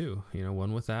get two, you know,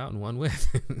 one without and one with.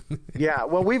 Yeah.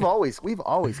 Well, we've always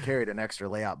carried an extra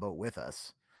layout boat with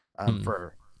us,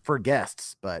 for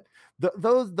guests, but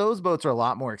those boats are a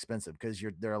lot more expensive because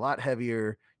they're a lot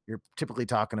heavier. You're typically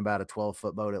talking about a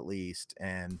 12-foot boat at least,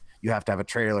 and you have to have a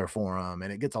trailer for them,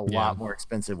 and it gets a lot more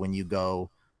expensive when you go,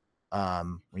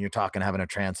 when you're talking having a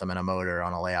transom and a motor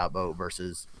on a layout boat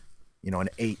versus, you know, an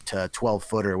 8 to 12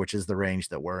 footer, which is the range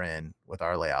that we're in with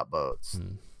our layout boats.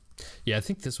 Yeah, I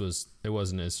think it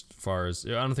wasn't as far as,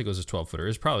 I don't think it was a 12 footer. It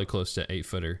was probably close to 8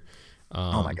 footer.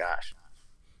 Oh my gosh.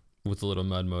 With a little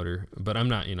mud motor, but I'm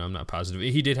not positive.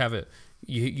 He did have it.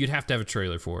 You'd have to have a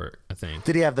trailer for it, I think.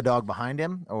 Did he have the dog behind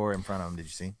him or in front of him? Did you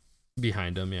see?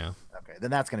 Behind him, yeah. Okay, then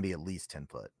that's going to be at least 10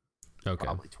 foot. Okay.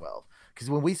 Probably 12.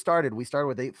 Because when we started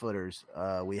with 8 footers.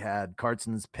 We had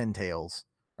Cartson's Pintails,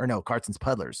 or no, Cartson's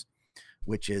Puddlers,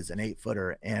 which is an 8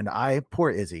 footer. And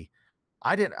poor Izzy,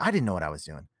 I didn't know what I was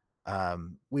doing.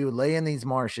 We would lay in these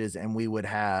marshes and we would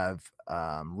have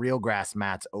real grass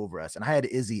mats over us, and I had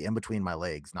Izzy in between my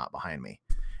legs, not behind me.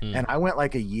 And I went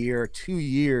like 2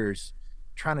 years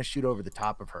trying to shoot over the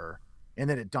top of her, and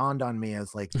then it dawned on me, I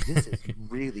was like, this is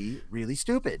really, really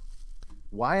stupid.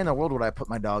 Why in the world would I put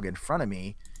my dog in front of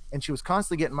me? And she was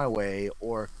constantly getting in my way,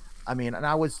 or and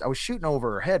I was shooting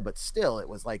over her head, but still it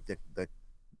was like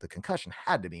the concussion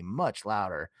had to be much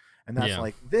louder. And that's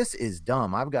like, this is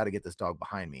dumb. I've got to get this dog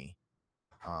behind me.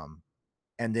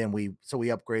 And then we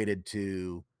upgraded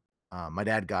to, my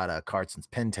dad got a Cartson's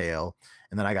Pintail,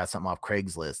 and then I got something off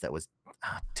Craigslist that was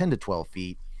 10 to 12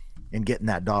 feet, and getting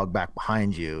that dog back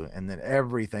behind you. And then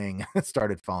everything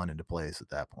started falling into place at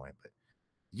that point. But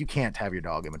you can't have your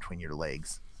dog in between your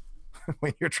legs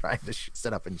when you're trying to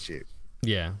set up and shoot.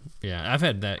 Yeah. I've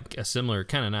had a similar,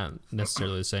 kind of not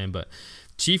necessarily the same, but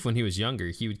Chief, when he was younger,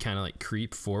 he would kind of like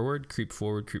creep forward.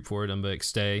 I'm like,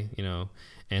 stay, you know,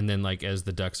 and then like as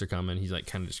the ducks are coming, he's like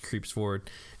kind of just creeps forward.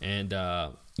 And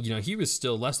you know, he was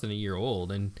still less than a year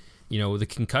old, and you know, the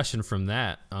concussion from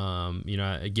that, you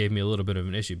know, it gave me a little bit of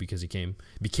an issue because he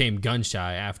became gun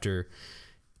shy after,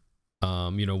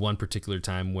 you know, one particular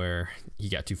time where he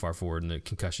got too far forward and the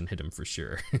concussion hit him for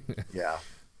sure.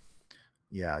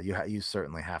 Yeah, you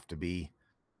certainly have to be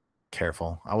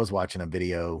careful. I was watching a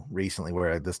video recently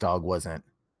where this dog wasn't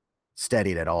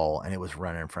steadied at all, and it was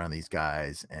running in front of these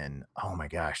guys, and oh my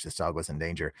gosh, this dog was in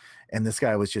danger. And this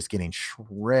guy was just getting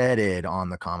shredded on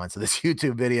the comments of this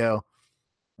YouTube video.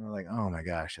 And I'm like, oh my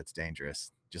gosh, that's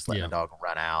dangerous. Just letting the dog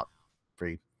run out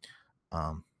free.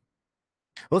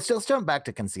 Let's jump back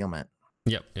to concealment.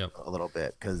 Yep. A little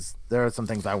bit, because there are some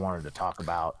things I wanted to talk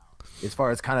about as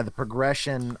far as kind of the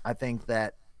progression. I think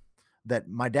that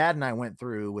my dad and I went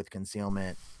through with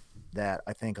concealment, that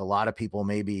I think a lot of people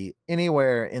maybe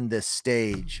anywhere in this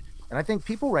stage, and I think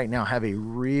people right now have a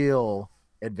real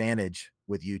advantage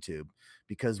with YouTube,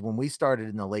 because when we started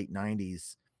in the late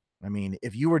 90s, I mean,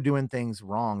 if you were doing things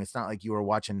wrong, it's not like you were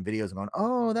watching videos and going,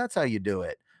 oh, that's how you do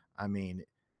it. I mean,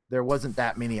 there wasn't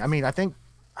that many. I mean, I don't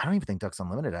even think Ducks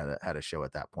Unlimited had a show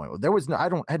at that point. There was no, I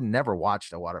had never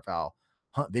watched a waterfowl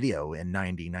hunt video in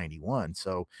 91.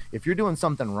 So if you're doing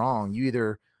something wrong, you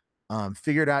either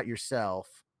figure it out yourself,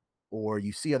 or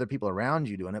you see other people around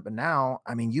you doing it. But now,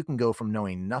 I mean, you can go from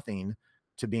knowing nothing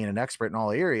to being an expert in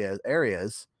all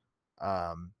areas,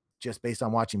 just based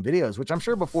on watching videos, which I'm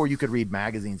sure before you could read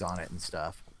magazines on it and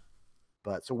stuff.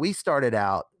 But so we started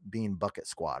out being bucket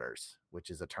squatters, which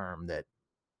is a term that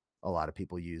a lot of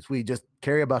people use. We just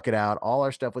carry a bucket out. All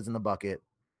our stuff was in the bucket.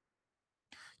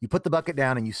 You put the bucket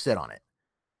down and you sit on it.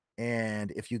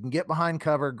 And if you can get behind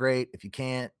cover, great. If you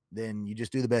can't, then you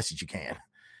just do the best that you can.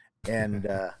 And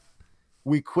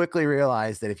we quickly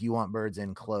realized that if you want birds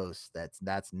in close,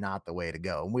 that's not the way to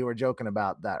go. And we were joking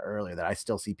about that earlier, that I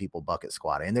still see people bucket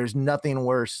squatting, and there's nothing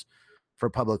worse for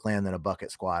public land than a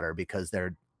bucket squatter, because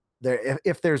they're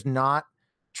if there's not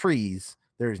trees,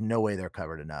 there's no way they're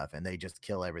covered enough, and they just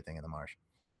kill everything in the marsh.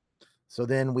 So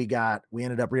then we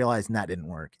ended up realizing that didn't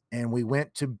work, and we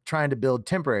went to trying to build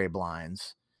temporary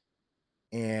blinds,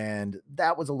 and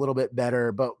that was a little bit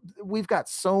better. But we've got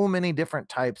so many different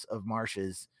types of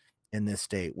marshes in this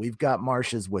state. We've got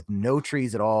marshes with no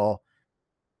trees at all,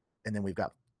 and then we've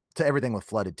got to everything with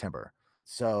flooded timber.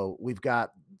 So we've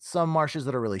got some marshes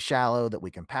that are really shallow that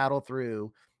we can paddle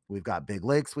through. We've got big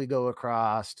lakes we go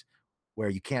across where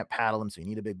you can't paddle them, so you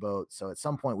need a big boat. So at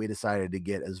some point we decided to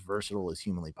get as versatile as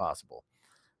humanly possible.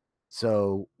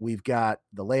 So we've got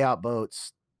the layout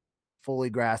boats fully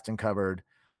grassed and covered.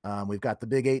 We've got the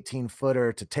big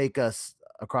 18-footer to take us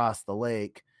across the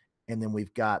lake. And then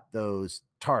we've got those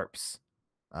tarps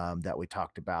that we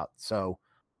talked about. So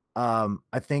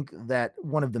I think that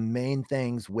one of the main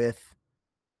things with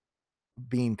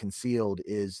being concealed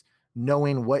is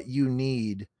knowing what you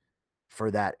need for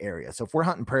that area. So if we're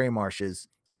hunting prairie marshes,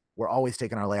 we're always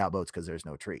taking our layout boats because there's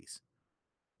no trees.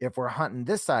 If we're hunting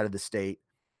this side of the state,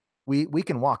 we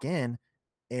can walk in,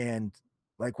 and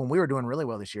like when we were doing really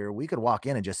well this year, we could walk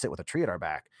in and just sit with a tree at our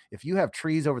back. If you have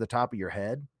trees over the top of your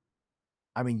head,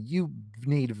 I mean, you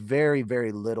need very,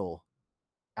 very little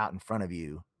out in front of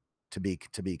you to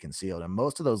be concealed. And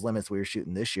most of those limits we were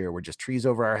shooting this year were just trees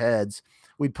over our heads.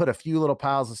 We'd put a few little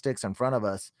piles of sticks in front of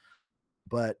us,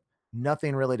 but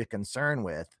nothing really to concern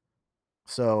with.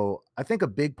 So I think a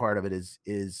big part of it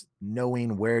is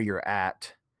knowing where you're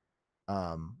at.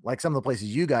 Like some of the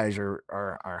places you guys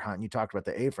are hunting, you talked about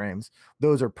the A-frames,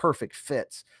 those are perfect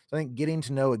fits. So I think getting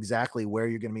to know exactly where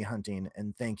you're going to be hunting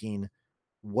and thinking,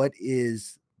 what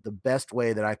is the best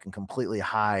way that I can completely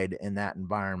hide in that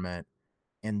environment,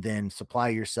 and then supply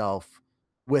yourself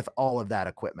with all of that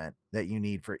equipment that you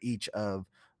need for each of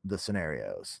the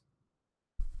scenarios.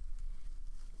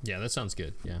 Yeah, that sounds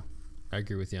good. Yeah, I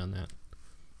agree with you on that.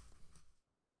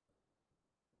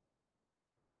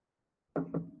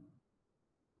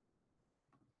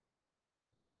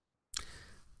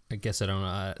 I guess I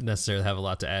don't necessarily have a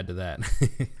lot to add to that.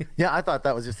 Yeah, I thought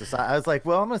that was just I was like,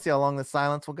 well, I'm going to see how long this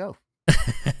silence will go.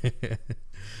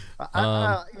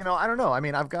 I don't know. I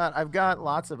mean, I've got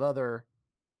lots of other,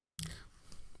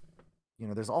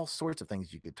 there's all sorts of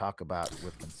things you could talk about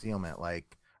with concealment,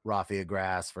 like raffia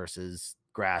grass versus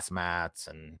grass mats,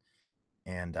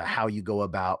 and how you go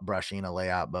about brushing a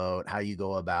layout boat, how you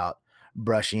go about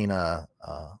brushing a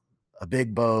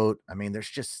big boat. I mean,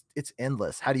 it's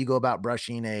endless. How do you go about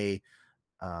brushing a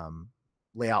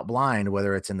layout blind,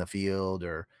 whether it's in the field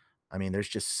or, I mean, there's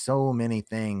just so many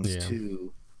things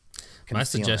to concealment. My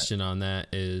suggestion on that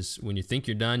is when you think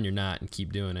you're done, you're not, and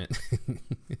keep doing it.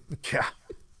 Yeah,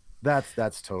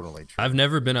 that's totally true. I've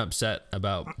never been upset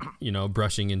about,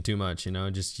 brushing in too much,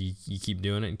 just you keep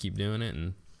doing it and keep doing it,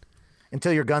 and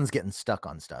until your gun's getting stuck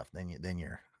on stuff, then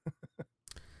you're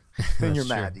then you're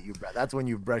mad that that's when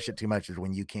you brush it too much, is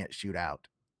when you can't shoot out.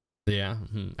 Yeah.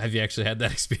 Have you actually had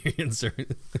that experience? Or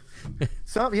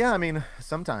yeah, I mean,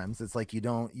 sometimes it's like you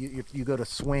go to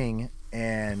swing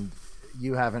and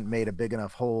you haven't made a big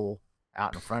enough hole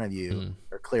out in front of you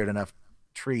or cleared enough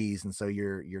trees, and so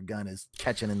your gun is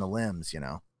catching in the limbs,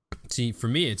 See, for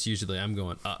me, it's usually I'm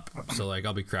going up, so like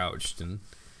I'll be crouched and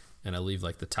I leave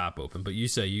like the top open. But you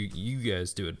say you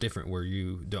guys do it different, where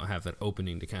you don't have that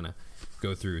opening to kind of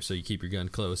go through, so you keep your gun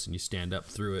close and you stand up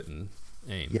through it and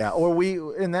aim. Yeah, or we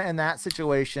in that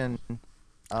situation,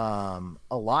 a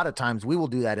lot of times we will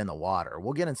do that in the water.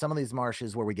 We'll get in some of these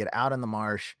marshes where we get out in the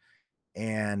marsh,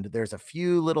 and there's a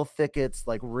few little thickets,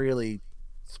 like really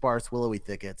sparse willowy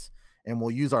thickets, and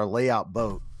we'll use our layout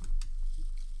boat.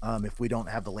 If we don't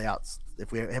have the layouts,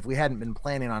 if we hadn't been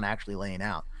planning on actually laying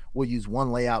out, we'll use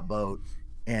one layout boat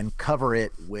and cover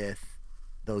it with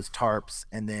those tarps,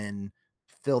 and then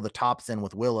fill the tops in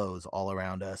with willows all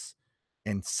around us,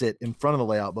 and sit in front of the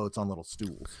layout boats on little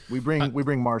stools. We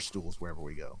bring marsh stools wherever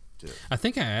we go too. I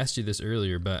think I asked you this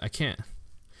earlier, but I can't.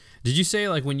 Did you say,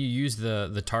 like, when you use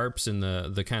the tarps and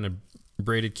the kind of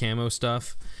braided camo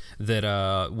stuff,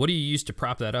 that what do you use to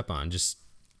prop that up on? Just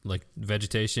like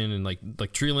vegetation and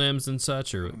like tree limbs and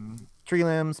such, or tree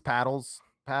limbs, paddles,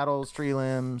 tree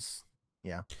limbs.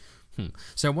 Yeah.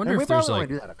 So I wonder if there's like, only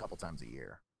do that a couple times a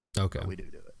year. Okay. But we do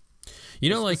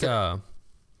it. Like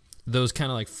those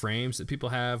kind of like frames that people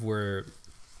have where,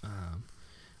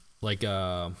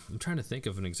 I'm trying to think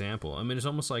of an example. I mean, it's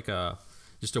almost like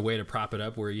just a way to prop it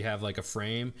up, where you have like a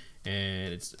frame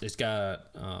and it's got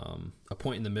a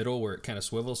point in the middle where it kind of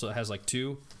swivels, so it has like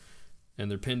two, and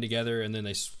they're pinned together, and then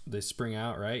they spring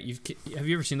out, right? Have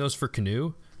you ever seen those for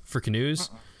canoes?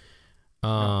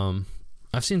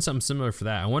 I've seen something similar for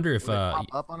that. I wonder if Would it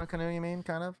pop up on a canoe, you mean,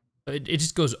 kind of? it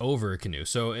just goes over a canoe,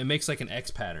 so it makes like an X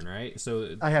pattern, right?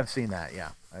 I have seen that, yeah.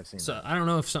 I've seen So that. I don't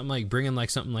know if something like bringing like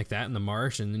something like that in the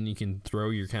marsh, and then you can throw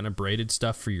your kind of braided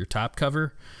stuff for your top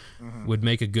cover, would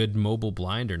make a good mobile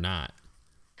blind or not.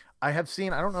 I have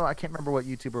seen, I don't know, I can't remember what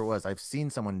YouTuber it was. I've seen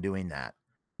someone doing that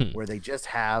Hmm. where they just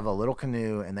have a little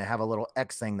canoe and they have a little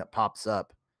X thing that pops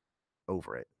up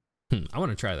over it. I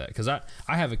want to try that because I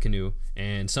have a canoe,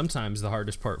 and sometimes the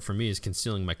hardest part for me is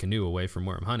concealing my canoe away from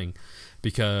where I'm hunting,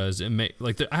 because I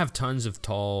have tons of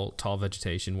tall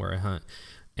vegetation where I hunt,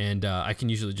 and I can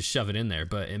usually just shove it in there,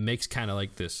 but it makes kind of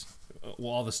like this.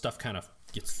 Well, all the stuff kind of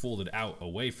gets folded out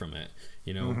away from it.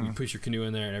 You know, you push your canoe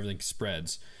in there and everything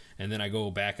spreads, and then I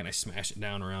go back and I smash it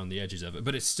down around the edges of it,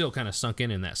 but it's still kind of sunk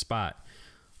in that spot.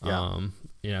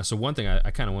 Yeah. So one thing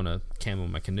I kind of want to camo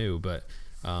my canoe, but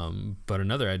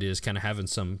another idea is kind of having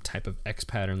some type of X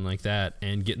pattern like that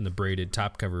and getting the braided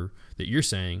top cover that you're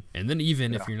saying. And then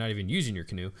even if you're not even using your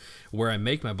canoe, where I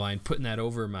make my blind, putting that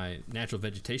over my natural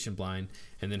vegetation blind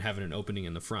and then having an opening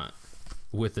in the front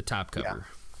with the top cover.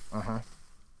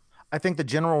 I think the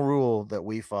general rule that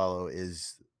we follow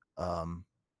is um,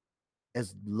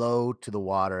 as low to the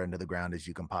water and to the ground as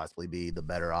you can possibly be, the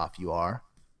better off you are.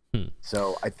 Hmm.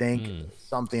 So I think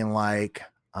something like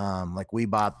we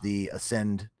bought the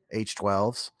Ascend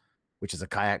H12s, which is a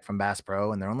kayak from Bass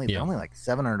Pro, and they're only like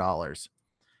 $700.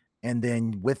 And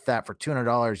then with that, for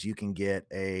 $200, you can get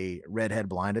a redhead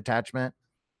blind attachment.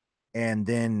 And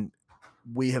then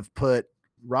we've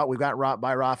got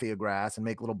buy raffia grass and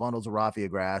make little bundles of raffia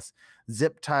grass,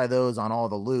 zip tie those on all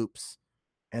the loops.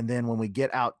 And then when we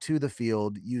get out to the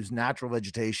field, use natural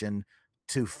vegetation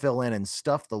to fill in and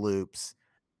stuff the loops.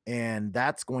 And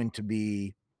that's going to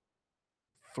be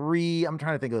I'm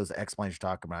trying to think of those X planes you're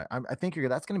talking about. I think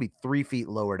that's going to be 3 feet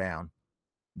lower down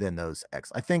than those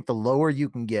X. I think the lower you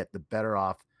can get, the better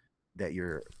off that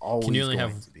you're always. Can you only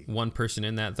have one person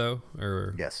in that though?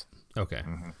 Or yes. Okay.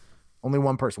 Only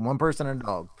one person and a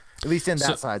dog. At least in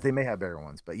that size. They may have bigger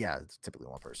ones, but yeah, it's typically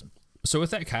one person. So with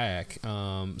that kayak,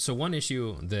 so one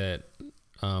issue that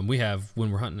we have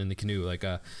when we're hunting in the canoe, like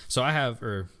so I have,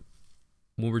 or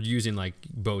when we're using like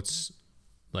boats,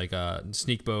 like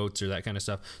sneak boats or that kind of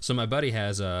stuff. So my buddy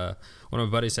has one of my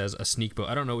buddies has a sneak boat.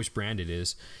 I don't know which brand it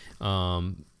is,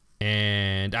 and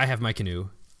I have my canoe,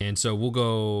 and so we'll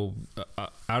go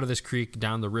out of this creek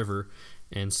down the river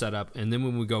and set up, and then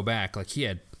when we go back, like he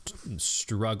had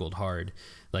struggled hard.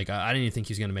 Like I didn't even think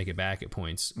he was gonna make it back at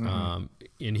points.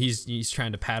 And he's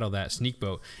trying to paddle that sneak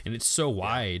boat, and it's so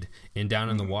wide and down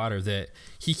in the water that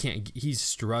he can't. He's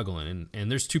struggling,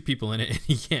 and there's 2 people in it, and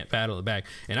he can't paddle it back.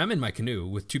 And I'm in my canoe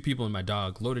with 2 people and my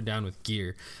dog, loaded down with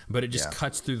gear, but it just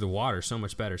cuts through the water so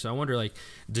much better. So I wonder, like,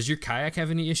 does your kayak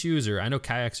have any issues? Or I know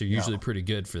kayaks are usually pretty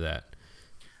good for that.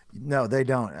 No, they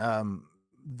don't.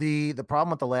 The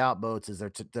problem with the layout boats is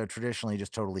they're traditionally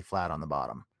just totally flat on the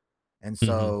bottom. And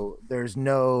so there's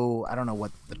no, I don't know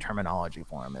what the terminology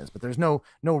for them is, but there's no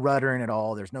ruddering at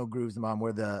all. There's no grooves in the bottom,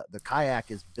 where the kayak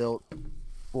is built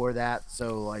for that.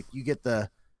 So like you get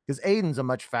because Aiden's a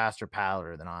much faster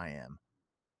paddler than I am.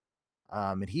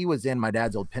 And he was in my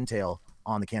dad's old pintail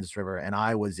on the Kansas River, and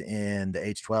I was in the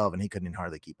H12, and he couldn't even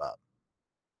hardly keep up.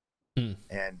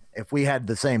 And if we had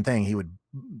the same thing, he would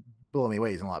blow me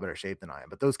away. He's in a lot better shape than I am.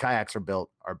 But those kayaks are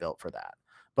built for that.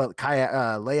 But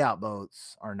kayak layout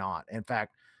boats are not. In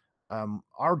fact,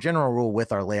 our general rule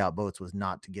with our layout boats was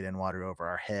not to get in water over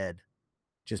our head,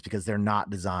 just because they're not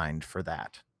designed for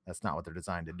that. That's not what they're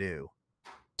designed to do.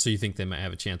 So you think they might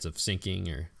have a chance of sinking?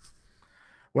 Or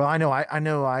well, I know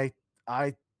I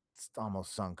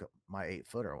almost sunk my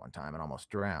 8-footer one time and almost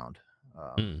drowned.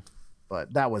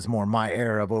 But that was more my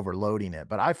error of overloading it.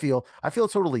 But I feel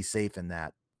totally safe in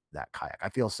that kayak. I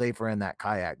feel safer in that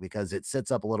kayak because it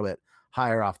sits up a little bit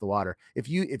higher off the water. If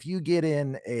you get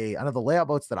in I know the layout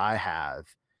boats that I have,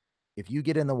 if you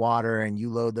get in the water and you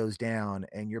load those down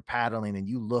and you're paddling and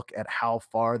you look at how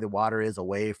far the water is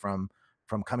away from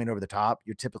coming over the top,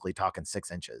 you're typically talking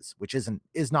 6 inches, which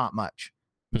is not much.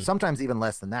 Sometimes even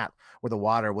less than that, where the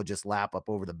water will just lap up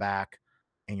over the back,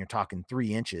 and you're talking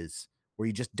 3 inches, where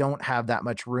you just don't have that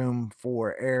much room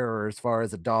for error as far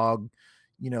as a dog,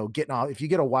 getting off. If you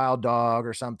get a wild dog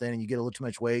or something and you get a little too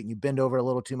much weight and you bend over a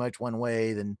little too much one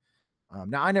way, then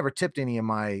now I never tipped any of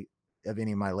my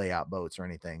layout boats or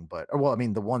anything,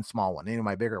 the one small one, any of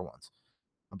my bigger ones.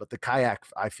 But the kayak,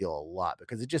 I feel a lot,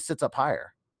 because it just sits up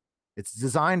higher. It's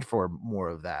designed for more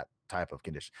of that type of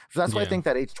condition. So that's why I think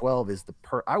that H12 is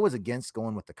I was against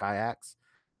going with the kayaks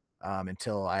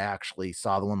until I actually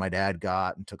saw the one my dad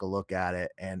got and took a look at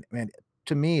it. And man,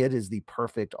 to me, it is the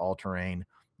perfect all-terrain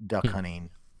duck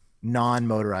hunting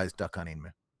non-motorized duck hunting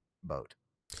boat.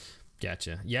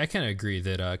 Gotcha. Yeah, I kind of agree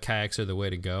that kayaks are the way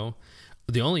to go.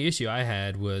 The only issue I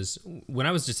had was when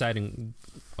I was deciding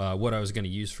what I was going to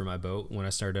use for my boat when I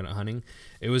started hunting,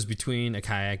 it was between a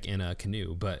kayak and a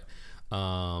canoe. But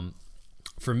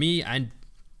for me,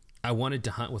 I wanted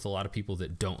to hunt with a lot of people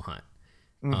that don't hunt.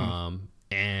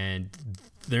 And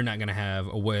they're not going to have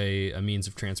a means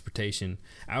of transportation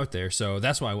out there. So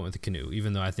that's why I went with the canoe,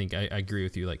 even though I think I agree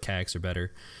with you, like kayaks are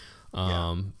better,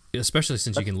 especially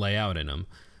since you can lay out in them.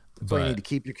 So you need to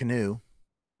keep your canoe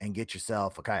and get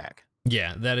yourself a kayak.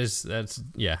 Yeah, that's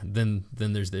Then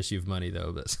there's the issue of money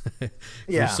though. But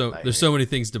yeah, there's so many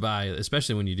things to buy,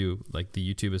 especially when you do like the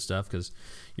YouTube and stuff, because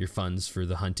your funds for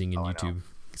the hunting and YouTube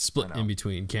split in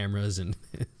between cameras and.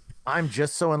 I'm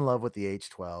just so in love with the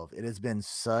H12. It has been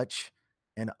such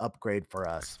an upgrade for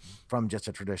us from just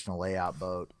a traditional layout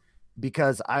boat,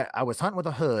 because I was hunting with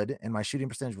a hood and my shooting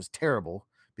percentage was terrible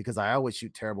because I always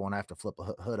shoot terrible when I have to flip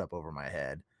a hood up over my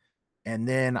head. And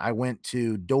then I went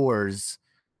to doors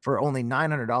for only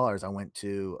 $900. I went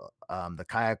to the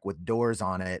kayak with doors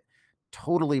on it,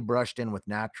 totally brushed in with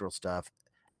natural stuff.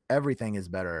 Everything is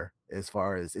better as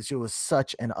far as it was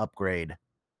such an upgrade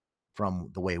from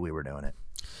the way we were doing it.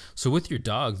 So with your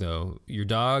dog though, your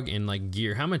dog and like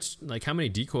gear, how many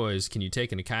decoys can you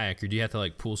take in a kayak, or do you have to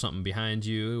like pull something behind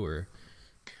you, or?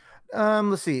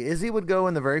 Let's see. Izzy would go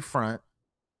in the very front.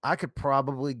 I could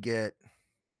probably get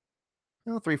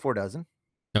 3-4 dozen.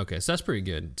 Okay, so that's pretty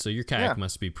good. So your kayak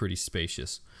must be pretty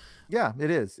spacious. Yeah, it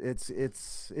is.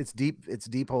 It's deep. It's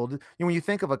deep hold. When you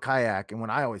think of a kayak, and when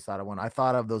I always thought of one, I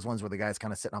thought of those ones where the guy's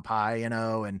kind of sitting up high,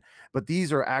 but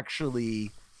these are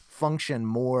actually function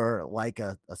more like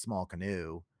a small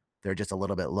canoe. They're just a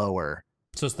little bit lower.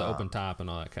 So it's the open top and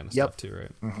all that kind of stuff too,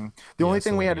 right? The only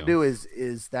thing we had to do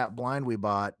is that blind we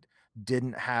bought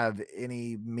didn't have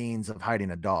any means of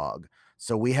hiding a dog.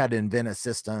 So we had to invent a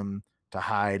system to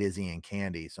hide Izzy and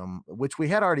Candy, which we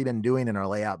had already been doing in our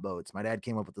layout boats. My dad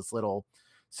came up with this little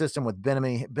system with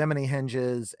Bimini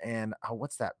hinges and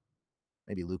what's that?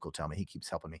 Maybe Luke will tell me. He keeps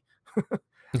helping me.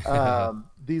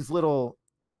 These little,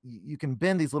 you can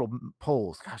bend these little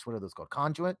poles. Gosh, what are those called?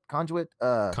 Conduit.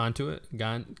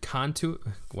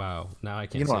 Wow, now I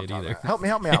can't say it either. Help me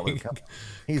out, Luke.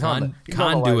 He's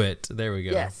conduit. There we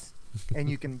go. Yes. And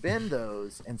you can bend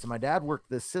those. And so my dad worked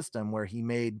this system where he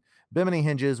made Bimini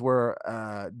hinges where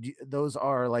those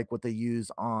are like what they use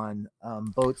on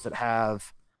boats that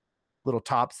have little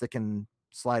tops that can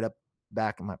slide up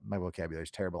back. My vocabulary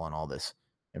is terrible on all this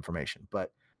information.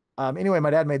 But anyway, my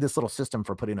dad made this little system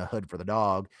for putting a hood for the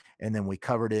dog. And then we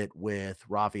covered it with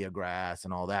raffia grass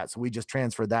and all that. So we just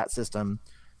transferred that system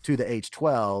to the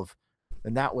H12.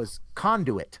 And that was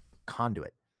conduit.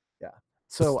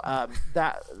 So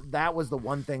that was the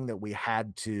one thing that we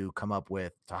had to come up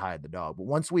with to hide the dog. But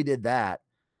once we did that,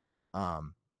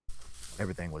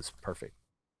 everything was perfect.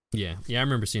 Yeah, I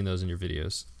remember seeing those in your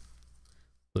videos.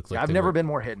 Look like I've never been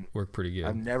more hidden. Work pretty good.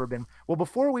 I've never been. Well,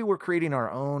 before we were creating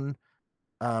our own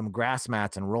grass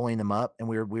mats and rolling them up, and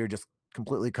we were just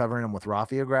completely covering them with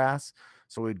raffia grass.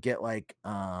 So we'd get like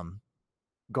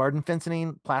garden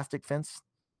fencing, plastic fence.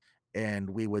 And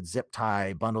we would zip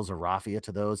tie bundles of raffia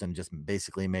to those and just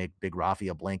basically make big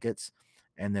raffia blankets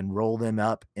and then roll them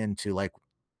up into like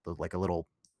a little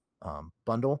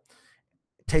bundle,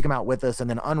 take them out with us and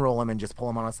then unroll them and just pull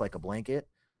them on us like a blanket.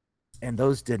 And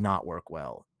those did not work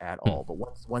well at all. But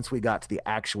once we got to the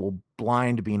actual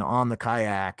blind being on the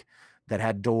kayak that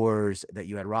had doors that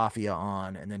you had raffia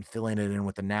on and then filling it in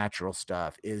with the natural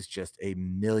stuff is just a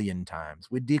million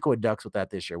times. We decoyed ducks with that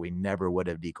this year. We never would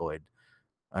have decoyed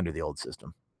under the old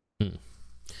system.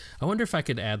 I wonder if I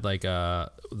could add like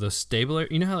the stabilizer.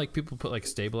 You know how like people put like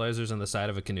stabilizers on the side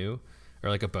of a canoe or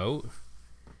like a boat,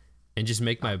 and just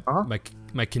make my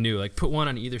my canoe, like put one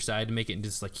on either side to make it into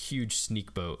this like huge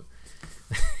sneak boat.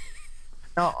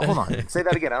 No, hold on. Say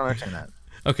that again. I don't understand that.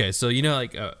 Okay, so you know,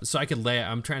 like, so I could lay.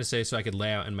 I'm trying to say, so I could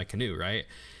lay out in my canoe, right?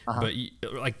 But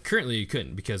like currently you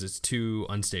couldn't because it's too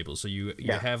unstable. So you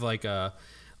have like a.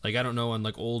 Like, I don't know, on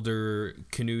like older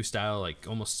canoe style, like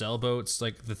almost sailboats,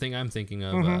 like the thing I'm thinking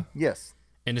of. Yes.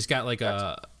 And it's got like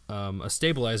a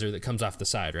stabilizer that comes off the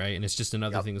side, right? And it's just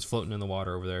another thing that's floating in the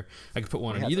water over there. I could put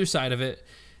one on either side of it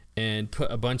and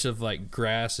put a bunch of like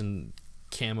grass and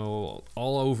camo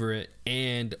all over it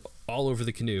and all over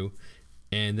the canoe.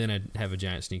 And then I'd have a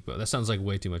giant sneak boat. That sounds like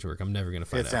way too much work. I'm never going to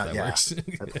find out if that works.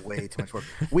 That's way too much work.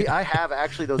 I have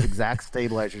actually those exact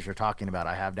stabilizers you're talking about.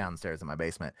 I have downstairs in my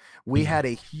basement. We had a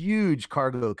huge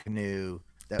cargo canoe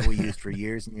that we used for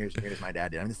years and years and years. My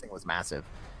dad did. I mean, this thing was massive.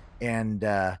 And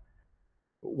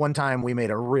one time we made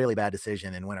a really bad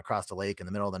decision and went across the lake in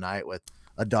the middle of the night with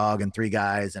a dog and 3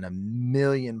 guys and a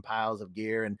million piles of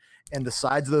gear, and the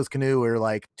sides of those canoe were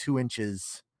like 2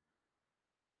 inches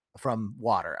from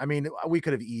water. I mean, we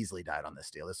could have easily died on this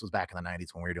deal. This was back in the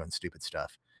 90s when we were doing stupid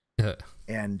stuff.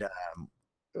 And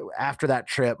after that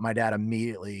trip, my dad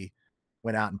immediately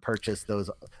went out and purchased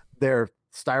their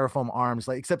styrofoam arms,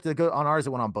 like, except on ours, it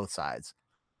went on both sides.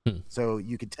 So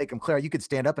you could take them clear. You could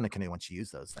stand up in a canoe once you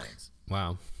use those things.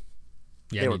 Wow.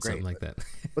 Yeah, they I were need great, something like that.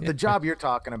 But the job you're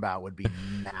talking about would be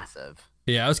massive.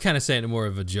 Yeah, I was kind of saying it more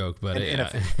of a joke, but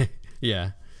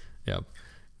yeah. Yep.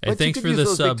 And But thanks for the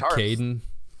sub, Caden.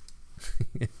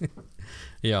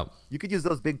 Yeah. You could use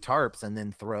those big tarps and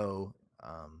then throw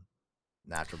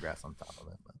natural grass on top of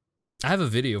it. But I have a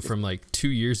video from like 2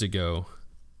 years ago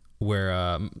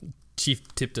where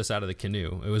Chief tipped us out of the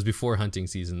canoe. It was before hunting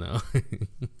season though.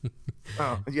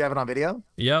 oh, did you have it on video?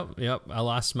 Yep. I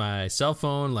lost my cell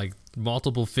phone, like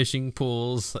multiple fishing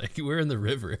pools. Like we're in the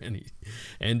river,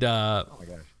 and Oh my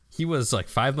gosh. he was like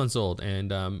 5 months old,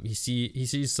 and he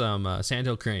sees some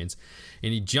sandhill cranes,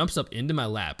 and he jumps up into my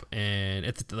lap, and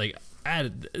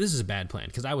this is a bad plan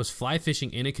because I was fly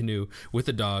fishing in a canoe with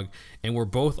a dog, and we're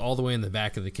both all the way in the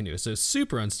back of the canoe, so it's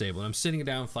super unstable. And I'm sitting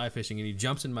down fly fishing, and he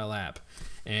jumps in my lap,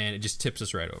 and it just tips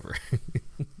us right over.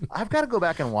 I've got to go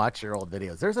back and watch your old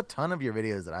videos. There's a ton of your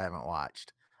videos that I haven't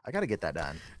watched. I got to get that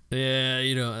done. Yeah,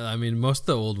 I mean, most of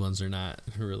the old ones are not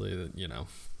really,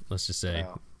 let's just say.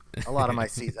 Well, a lot of my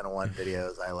season 1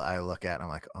 videos I look at and I'm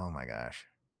like, oh my gosh.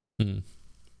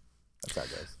 That's how it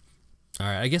goes. All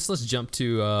right, I guess let's jump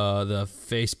to the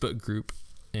Facebook group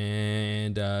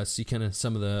and see kind of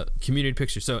some of the community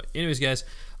pictures. So anyways, guys,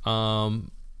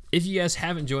 if you guys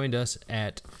haven't joined us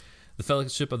at the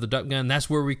Fellowship of the Duck Gun, that's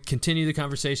where we continue the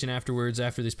conversation afterwards,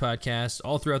 after these podcasts,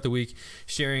 all throughout the week,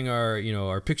 sharing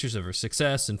our pictures of our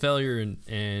success and failure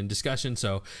and discussion.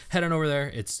 So head on over there.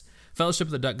 It's Fellowship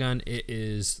of the Duck Gun. It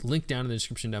is linked down in the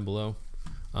description down below.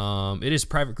 It is a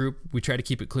private group. We try to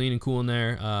keep it clean and cool in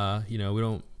there.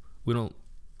 We don't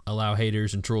allow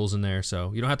haters and trolls in there,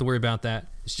 so you don't have to worry about that.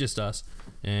 It's just us,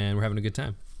 and we're having a good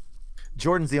time.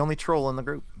 Jordan's the only troll in the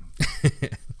group.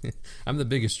 I'm the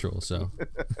biggest troll, so.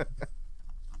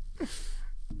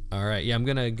 All right, yeah, I'm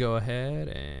gonna go ahead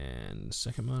and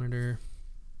second monitor.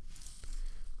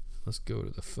 Let's go to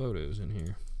the photos in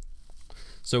here.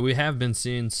 So we have been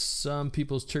seeing some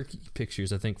people's turkey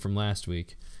pictures, I think, from last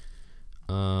week.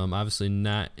 Obviously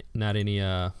not any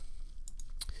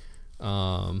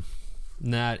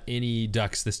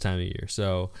ducks this time of year.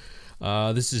 So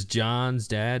this is John's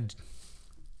dad.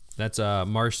 That's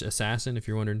Marsh Assassin, if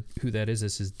you're wondering who that is.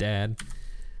 That's his dad.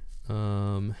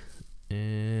 And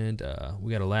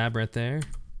we got a lab right there.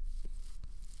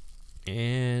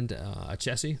 And a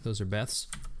Chessie. Those are Beth's.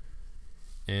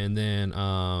 And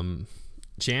then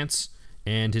Chance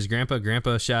and his grandpa.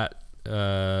 Grandpa shot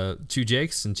 2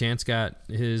 Jakes, and Chance got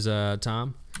his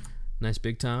Tom. Nice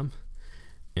big Tom.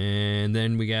 And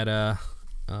then we got a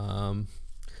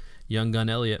young gun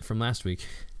Elliot from last week.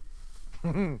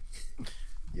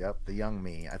 Yep, the young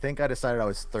me. I think I decided I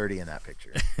was 30 in that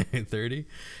picture. 30.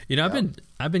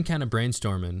 I've been kind of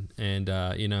brainstorming, and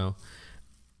I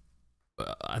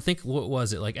think, what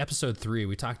was it, like episode 3,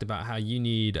 we talked about how you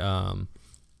need a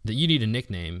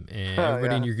nickname, and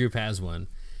everybody in your group has one.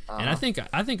 And I think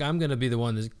I'm gonna be the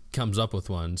one that comes up with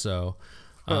one. So,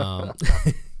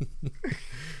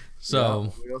 so yeah,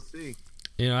 we'll see.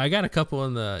 I got a couple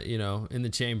in the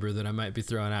chamber that I might be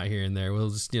throwing out here and there.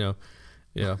 We'll just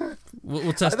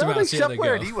we'll test them out. See how they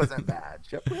go. Shep wasn't bad.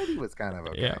 Shep was kind of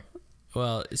okay. Yeah.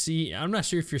 Well, see, I'm not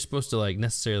sure if you're supposed to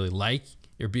necessarily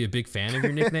or be a big fan of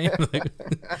your nickname.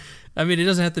 I mean, it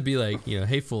doesn't have to be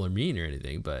hateful or mean or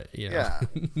anything, but yeah.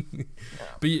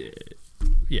 But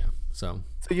yeah. So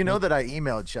that I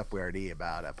emailed Shep Weird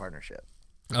about a partnership.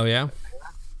 Oh yeah.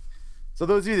 So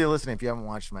those of you that are listening, if you haven't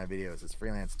watched my videos, it's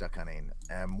freelance duck hunting.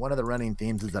 One of the running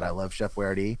themes is that I love Chef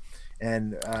Weird.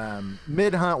 And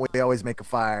mid hunt, we always make a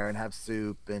fire and have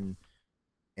soup, and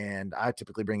I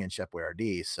typically bring in Chef Weird.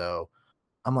 So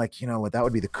I'm like, what, that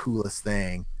would be the coolest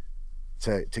thing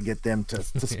to get them to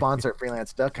sponsor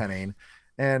freelance duck hunting.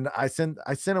 And I sent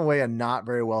away a not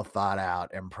very well thought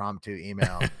out impromptu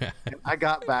email. And I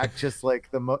got back just like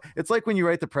it's like when you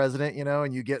write the president,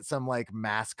 and you get some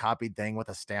mass copied thing with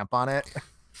a stamp on it.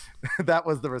 That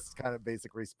was the kind of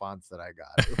basic response that I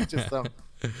got. It was just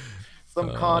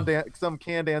some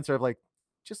canned answer of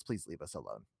just please leave us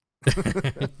alone.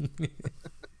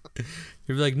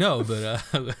 You're like, no, but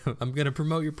I'm gonna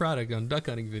promote your product on duck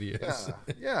hunting videos.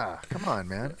 Yeah, come on,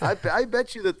 man. I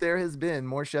bet you that there has been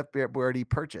more Chef Weird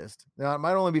purchased. Now it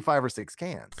might only be 5 or 6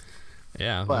 cans,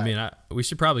 Yeah, But I mean, we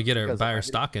should probably buy our I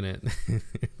stock in it.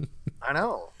 I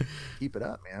know. Keep it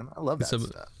up, man. I love that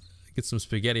stuff. Get some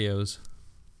SpaghettiOs.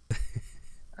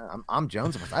 I'm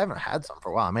Jones. I haven't had some for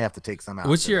a while. I may have to take some out.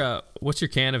 What's your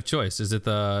can of choice? Is it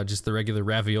just the regular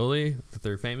ravioli that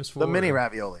they're famous for? The mini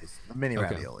raviolis. The mini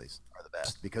raviolis are the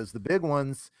best because the big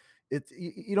ones,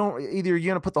 you don't either.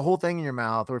 You're gonna put the whole thing in your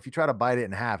mouth, or if you try to bite it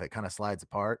in half, it kind of slides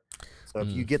apart. So if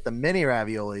you get the mini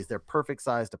raviolis, they're perfect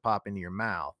size to pop into your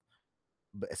mouth,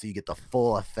 so you get the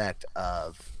full effect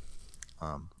of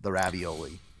the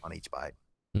ravioli on each bite.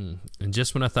 And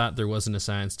just when I thought there wasn't a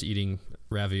science to eating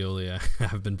ravioli,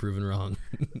 I've been proven wrong.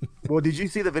 Well, did you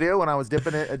see the video when I was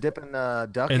dipping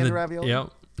duck into ravioli?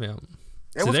 Yep.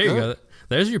 So there you go.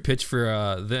 There's your pitch for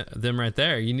them right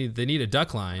there. They need a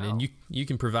duck line, and you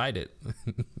can provide it.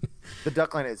 The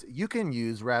duck line is you can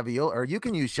use ravioli, or you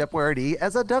can use Chef Boyardee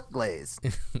as a duck glaze.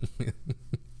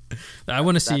 I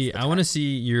want to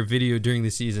see your video during the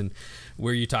season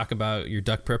where you talk about your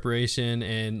duck preparation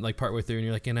and like partway through and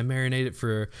you're like, and I marinate it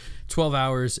for 12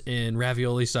 hours in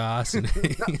ravioli sauce. And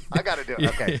I got to do it.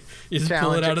 Okay. You just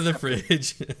pull it out of the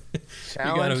fridge.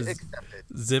 Challenge accepted.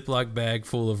 Ziploc bag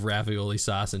full of ravioli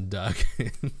sauce and duck.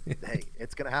 Hey,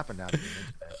 it's going to happen now.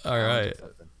 All right.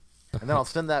 And then I'll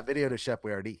send that video to Chef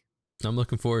Boyardee. I'm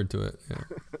looking forward to it. Yeah.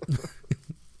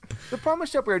 The problem with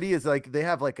Chef Boyardee is like they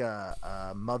have like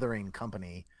a mothering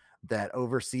company that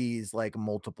oversees like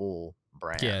multiple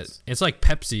brands. Yeah, it's like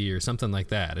Pepsi or something like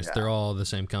that. They're all the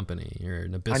same company or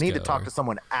Nabisco. I need to talk to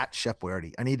someone at Chef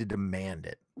Boyardee. I need to demand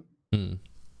it.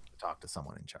 Talk to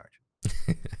someone in charge.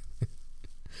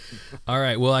 All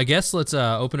right. Well, I guess let's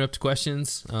open up to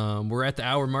questions. We're at the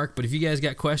hour mark, but if you guys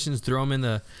got questions, throw them in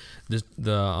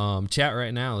the chat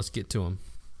right now. Let's get to them.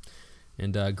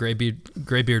 And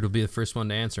Graybeard will be the first one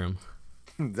to answer them.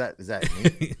 Is that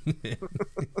me?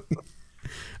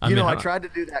 I tried to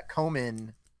do that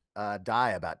Komen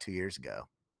dye about 2 years ago.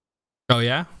 Oh,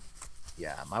 yeah?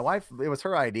 Yeah. My wife, it was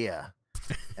her idea.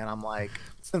 And I'm like,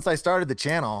 since I started the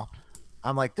channel,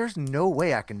 I'm like, there's no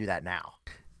way I can do that now.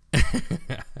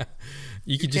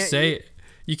 You could just say,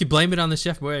 you could blame it on the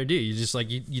Chef Boyardee. You just like,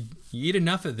 you eat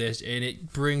enough of this and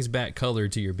it brings back color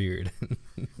to your beard.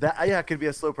 It could be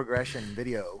a slow progression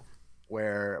video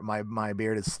where my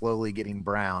beard is slowly getting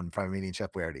brown from eating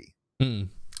Chef Boyardee.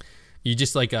 You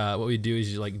just like what we do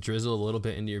is you like drizzle a little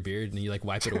bit into your beard and you like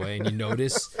wipe it away and you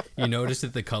notice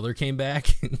that the color came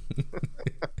back.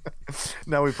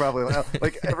 No, we probably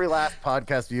like every last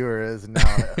podcast viewer is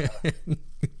now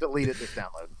deleted this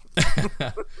download.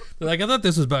 They're like, I thought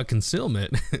this was about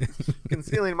concealment.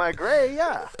 Concealing my gray,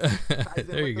 yeah.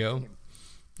 There you go.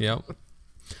 Yep.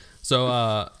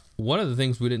 So one of the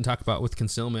things we didn't talk about with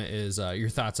concealment is your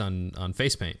thoughts on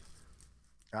face paint.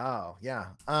 Oh yeah.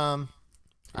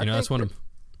 That's one of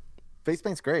face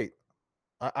paint's great.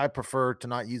 I prefer to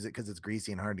not use it because it's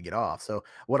greasy and hard to get off. So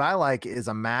what I like is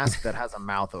a mask that has a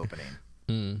mouth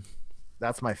opening.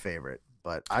 That's my favorite.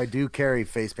 But I do carry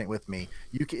face paint with me.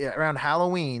 You can, around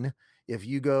Halloween, if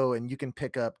you go and you can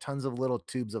pick up tons of little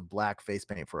tubes of black face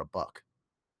paint for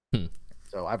 $1.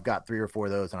 So I've got 3 or 4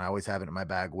 of those, and I always have it in my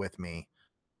bag with me.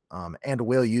 And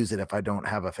will use it if I don't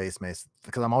have a face mask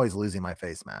because I'm always losing my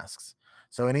face masks.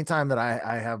 So anytime that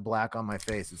I have black on my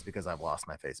face, it's because I've lost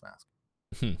my face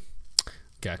mask.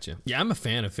 Gotcha. Yeah, I'm a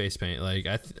fan of face paint. Like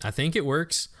I think it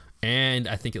works, and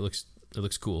I think it looks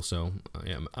cool. So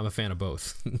yeah, I'm a fan of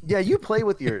both. Yeah, you play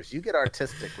with yours. You get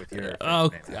artistic with your.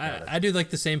 I do like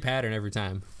the same pattern every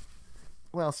time.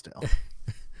 Well, still,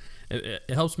 it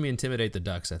helps me intimidate the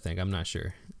ducks. I think. I'm not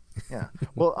sure. Yeah.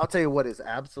 Well, I'll tell you what is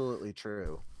absolutely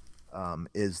true,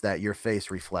 is that your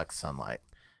face reflects sunlight.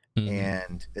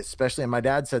 And especially, and my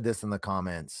dad said this in the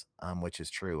comments, which is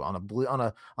true.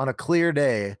 On a clear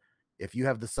day, if you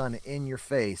have the sun in your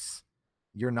face,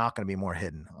 you're not going to be more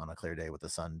hidden on a clear day with the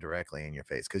sun directly in your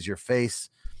face because your face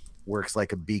works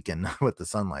like a beacon with the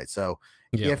sunlight. So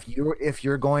if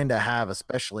you're going to have,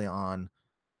 especially on,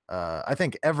 I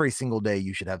think every single day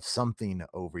you should have something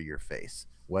over your face,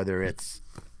 whether it's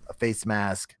a face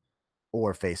mask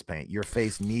or face paint. Your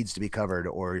face needs to be covered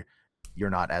or you're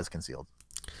not as concealed.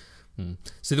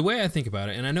 So the way I think about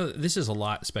it, and I know this is a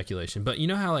lot of speculation, but you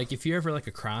know how like if you ever like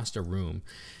across a room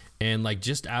and like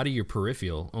just out of your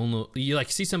peripheral, only you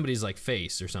like see somebody's like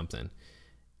face or something,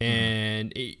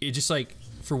 and it just like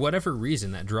for whatever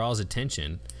reason that draws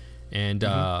attention, and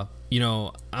I'm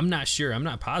not sure, I'm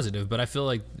not positive, but I feel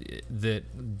like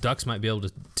that ducks might be able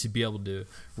to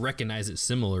recognize it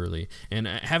similarly, and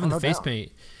having the face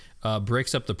paint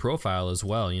breaks up the profile as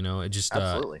well. It just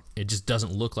it just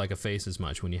doesn't look like a face as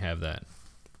much when you have that.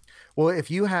 Well, if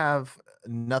you have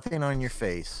nothing on your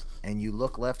face and you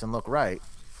look left and look right,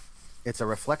 it's a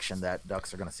reflection that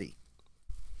ducks are going to see.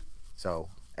 So,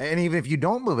 and even if you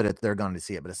don't move it, they're going to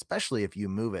see it. But especially if you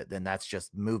move it, then that's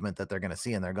just movement that they're going to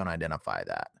see, and they're going to identify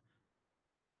that.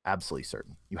 Absolutely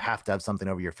certain. You have to have something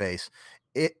over your face.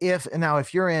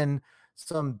 If you're in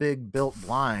some big built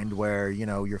blind where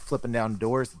you're flipping down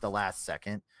doors at the last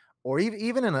second, or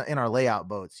even in our layout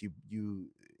boats, you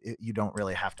don't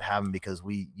really have to have them because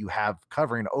you have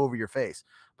covering over your face,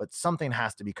 but something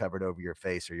has to be covered over your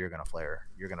face or you're gonna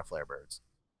flare birds.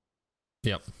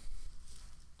 Yep.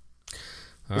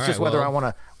 It's just whether I want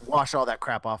to wash all that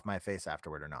crap off my face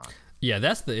afterward or not. Yeah,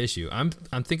 that's the issue. I'm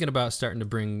thinking about starting to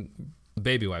bring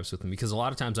baby wipes with me, because a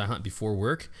lot of times I hunt before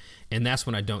work, and that's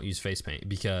when I don't use face paint,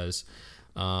 because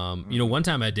one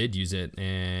time I did use it,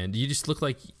 and you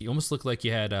almost look like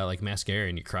you had like mascara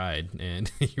and you cried,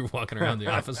 and you're walking around the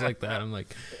office like that. I'm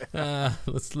like,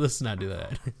 let's not do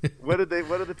that. What do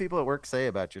the people at work say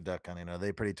about your duck hunting? Are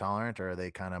they pretty tolerant, or are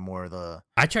they kind of more the?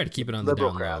 I try to keep it on the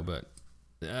down crowd? low, but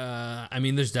I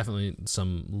mean, there's definitely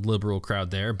some liberal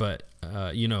crowd there, but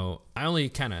I only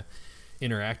kind of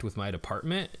interact with my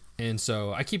department, and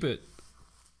so I keep it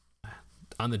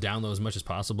on the down low as much as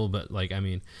possible. But like, I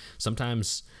mean,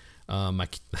 sometimes I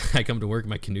come to work,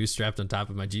 my canoe strapped on top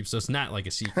of my Jeep, so it's not like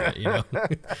a secret,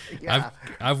 Yeah.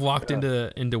 I've walked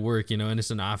into work, and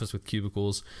it's an office with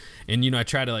cubicles, and I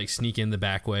try to like sneak in the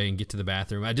back way and get to the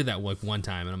bathroom. I did that like one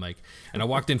time, and I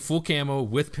walked in full camo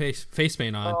with face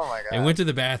paint on, and went to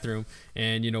the bathroom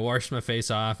and washed my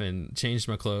face off and changed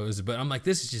my clothes. But I'm like,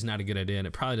 this is just not a good idea, and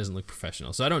it probably doesn't look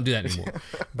professional, so I don't do that anymore.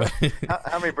 But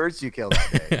how many birds do you kill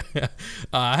that day?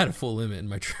 I had a full limit in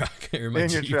my truck or my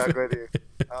Jeep. Your truck with you.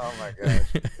 Oh my gosh.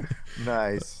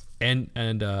 Nice. And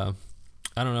I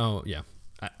don't know. Yeah.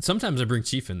 Sometimes I bring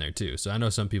Chief in there too. So I know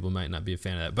some people might not be a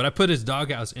fan of that, but I put his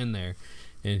doghouse in there,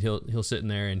 and he'll sit in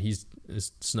there, and he's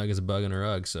as snug as a bug in a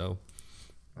rug. So.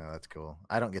 Oh, that's cool.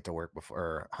 I don't get to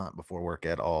hunt before work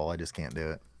at all. I just can't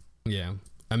do it. Yeah.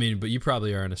 I mean, but you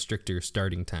probably are on a stricter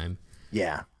starting time.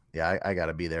 Yeah. Yeah. I got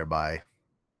to be there by,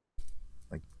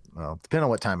 well, depending on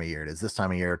what time of year it is. This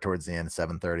time of year, towards the end,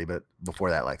 7:30, but before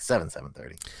that, like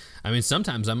 7:30. I mean,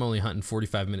 sometimes I'm only hunting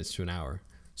 45 minutes to an hour.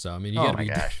 So I mean, you oh gotta my be.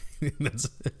 Gosh.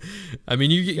 I mean,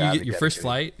 you get your first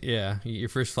flight. Yeah, you get your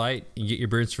first flight. You get your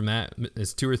birds from that.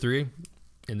 It's 2 or 3,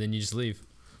 and then you just leave.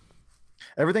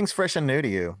 Everything's fresh and new to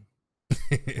you,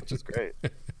 which is great.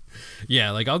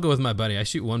 Yeah, like I'll go with my buddy. I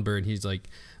shoot one bird, and he's like,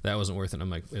 "That wasn't worth it." I'm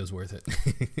like, "It was worth it."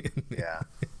 Yeah.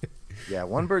 Yeah,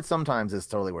 one bird sometimes is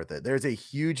totally worth it. There's a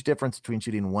huge difference between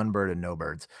shooting one bird and no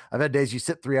birds. I've had days you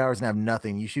sit 3 hours and have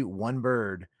nothing. You shoot one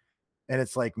bird, and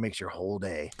it's like makes your whole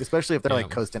day, especially if they're like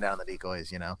coasting down the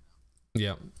decoys,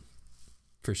 Yeah,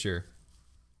 for sure.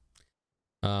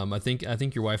 I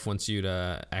think your wife wants you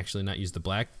to actually not use the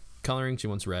black coloring. She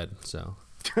wants red. So.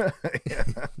 Yeah.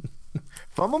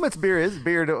 Fumbleman's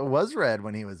beard was red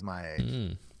when he was my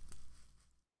age.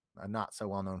 A not so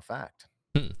well known fact.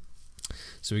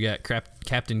 So we got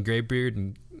Captain Graybeard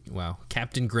and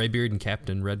Captain Graybeard and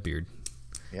Captain Redbeard.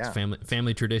 Yeah, it's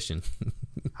family tradition.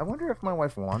 I wonder if my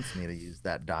wife wants me to use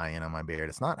that dye in on my beard.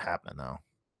 It's not happening though.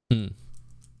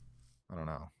 I don't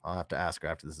know. I'll have to ask her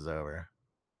after this is over.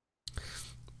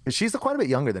 She's quite a bit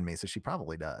younger than me, so she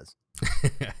probably does.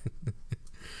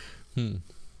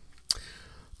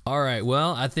 All right.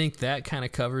 Well, I think that kind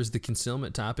of covers the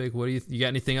concealment topic. What do you got?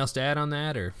 Anything else to add on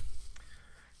that, or?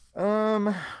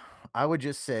 I would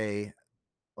just say,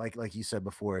 like you said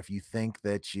before, if you think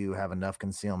that you have enough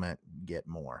concealment, get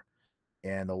more.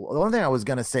 And the one thing I was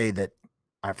gonna say that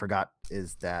I forgot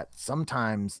is that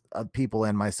sometimes people,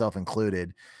 and myself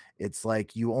included, it's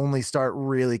like you only start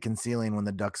really concealing when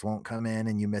the ducks won't come in,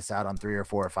 and you miss out on 3 or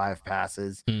 4 or 5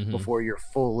 passes before you're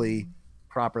fully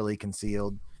properly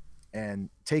concealed. And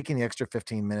taking the extra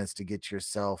 15 minutes to get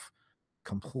yourself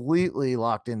completely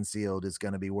locked in sealed is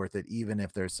going to be worth it, even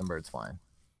if there's some birds flying.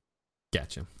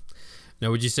 Gotcha.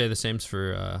 Now, would you say the same's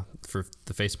for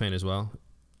the face paint as well?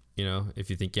 If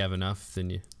you think you have enough, then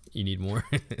you need more.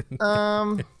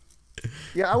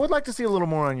 Yeah, I would like to see a little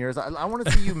more on yours. I want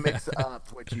to see you mix up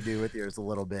what you do with yours a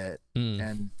little bit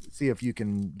and see if you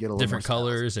can get a little different more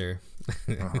colors or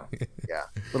yeah,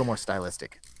 a little more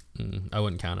stylistic. I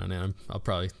wouldn't count on it. I'll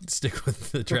probably stick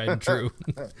with the tried and true.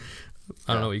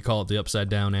 I don't know what you call it, the upside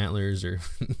down antlers or.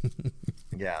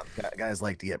 Yeah, guys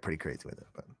like to get pretty crazy with it,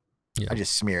 but yeah. I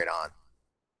just smear it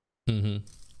on.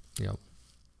 Yep.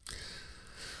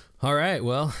 All right.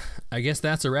 Well, I guess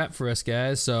that's a wrap for us,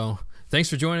 guys. So thanks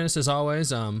for joining us as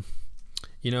always.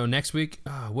 Next week,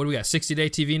 what do we got? 60 Day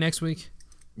TV next week?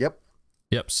 Yep.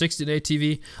 60 Day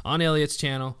TV on Elliot's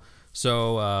channel.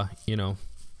 So,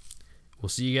 we'll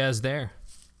see you guys there.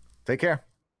 Take care.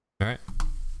 All right.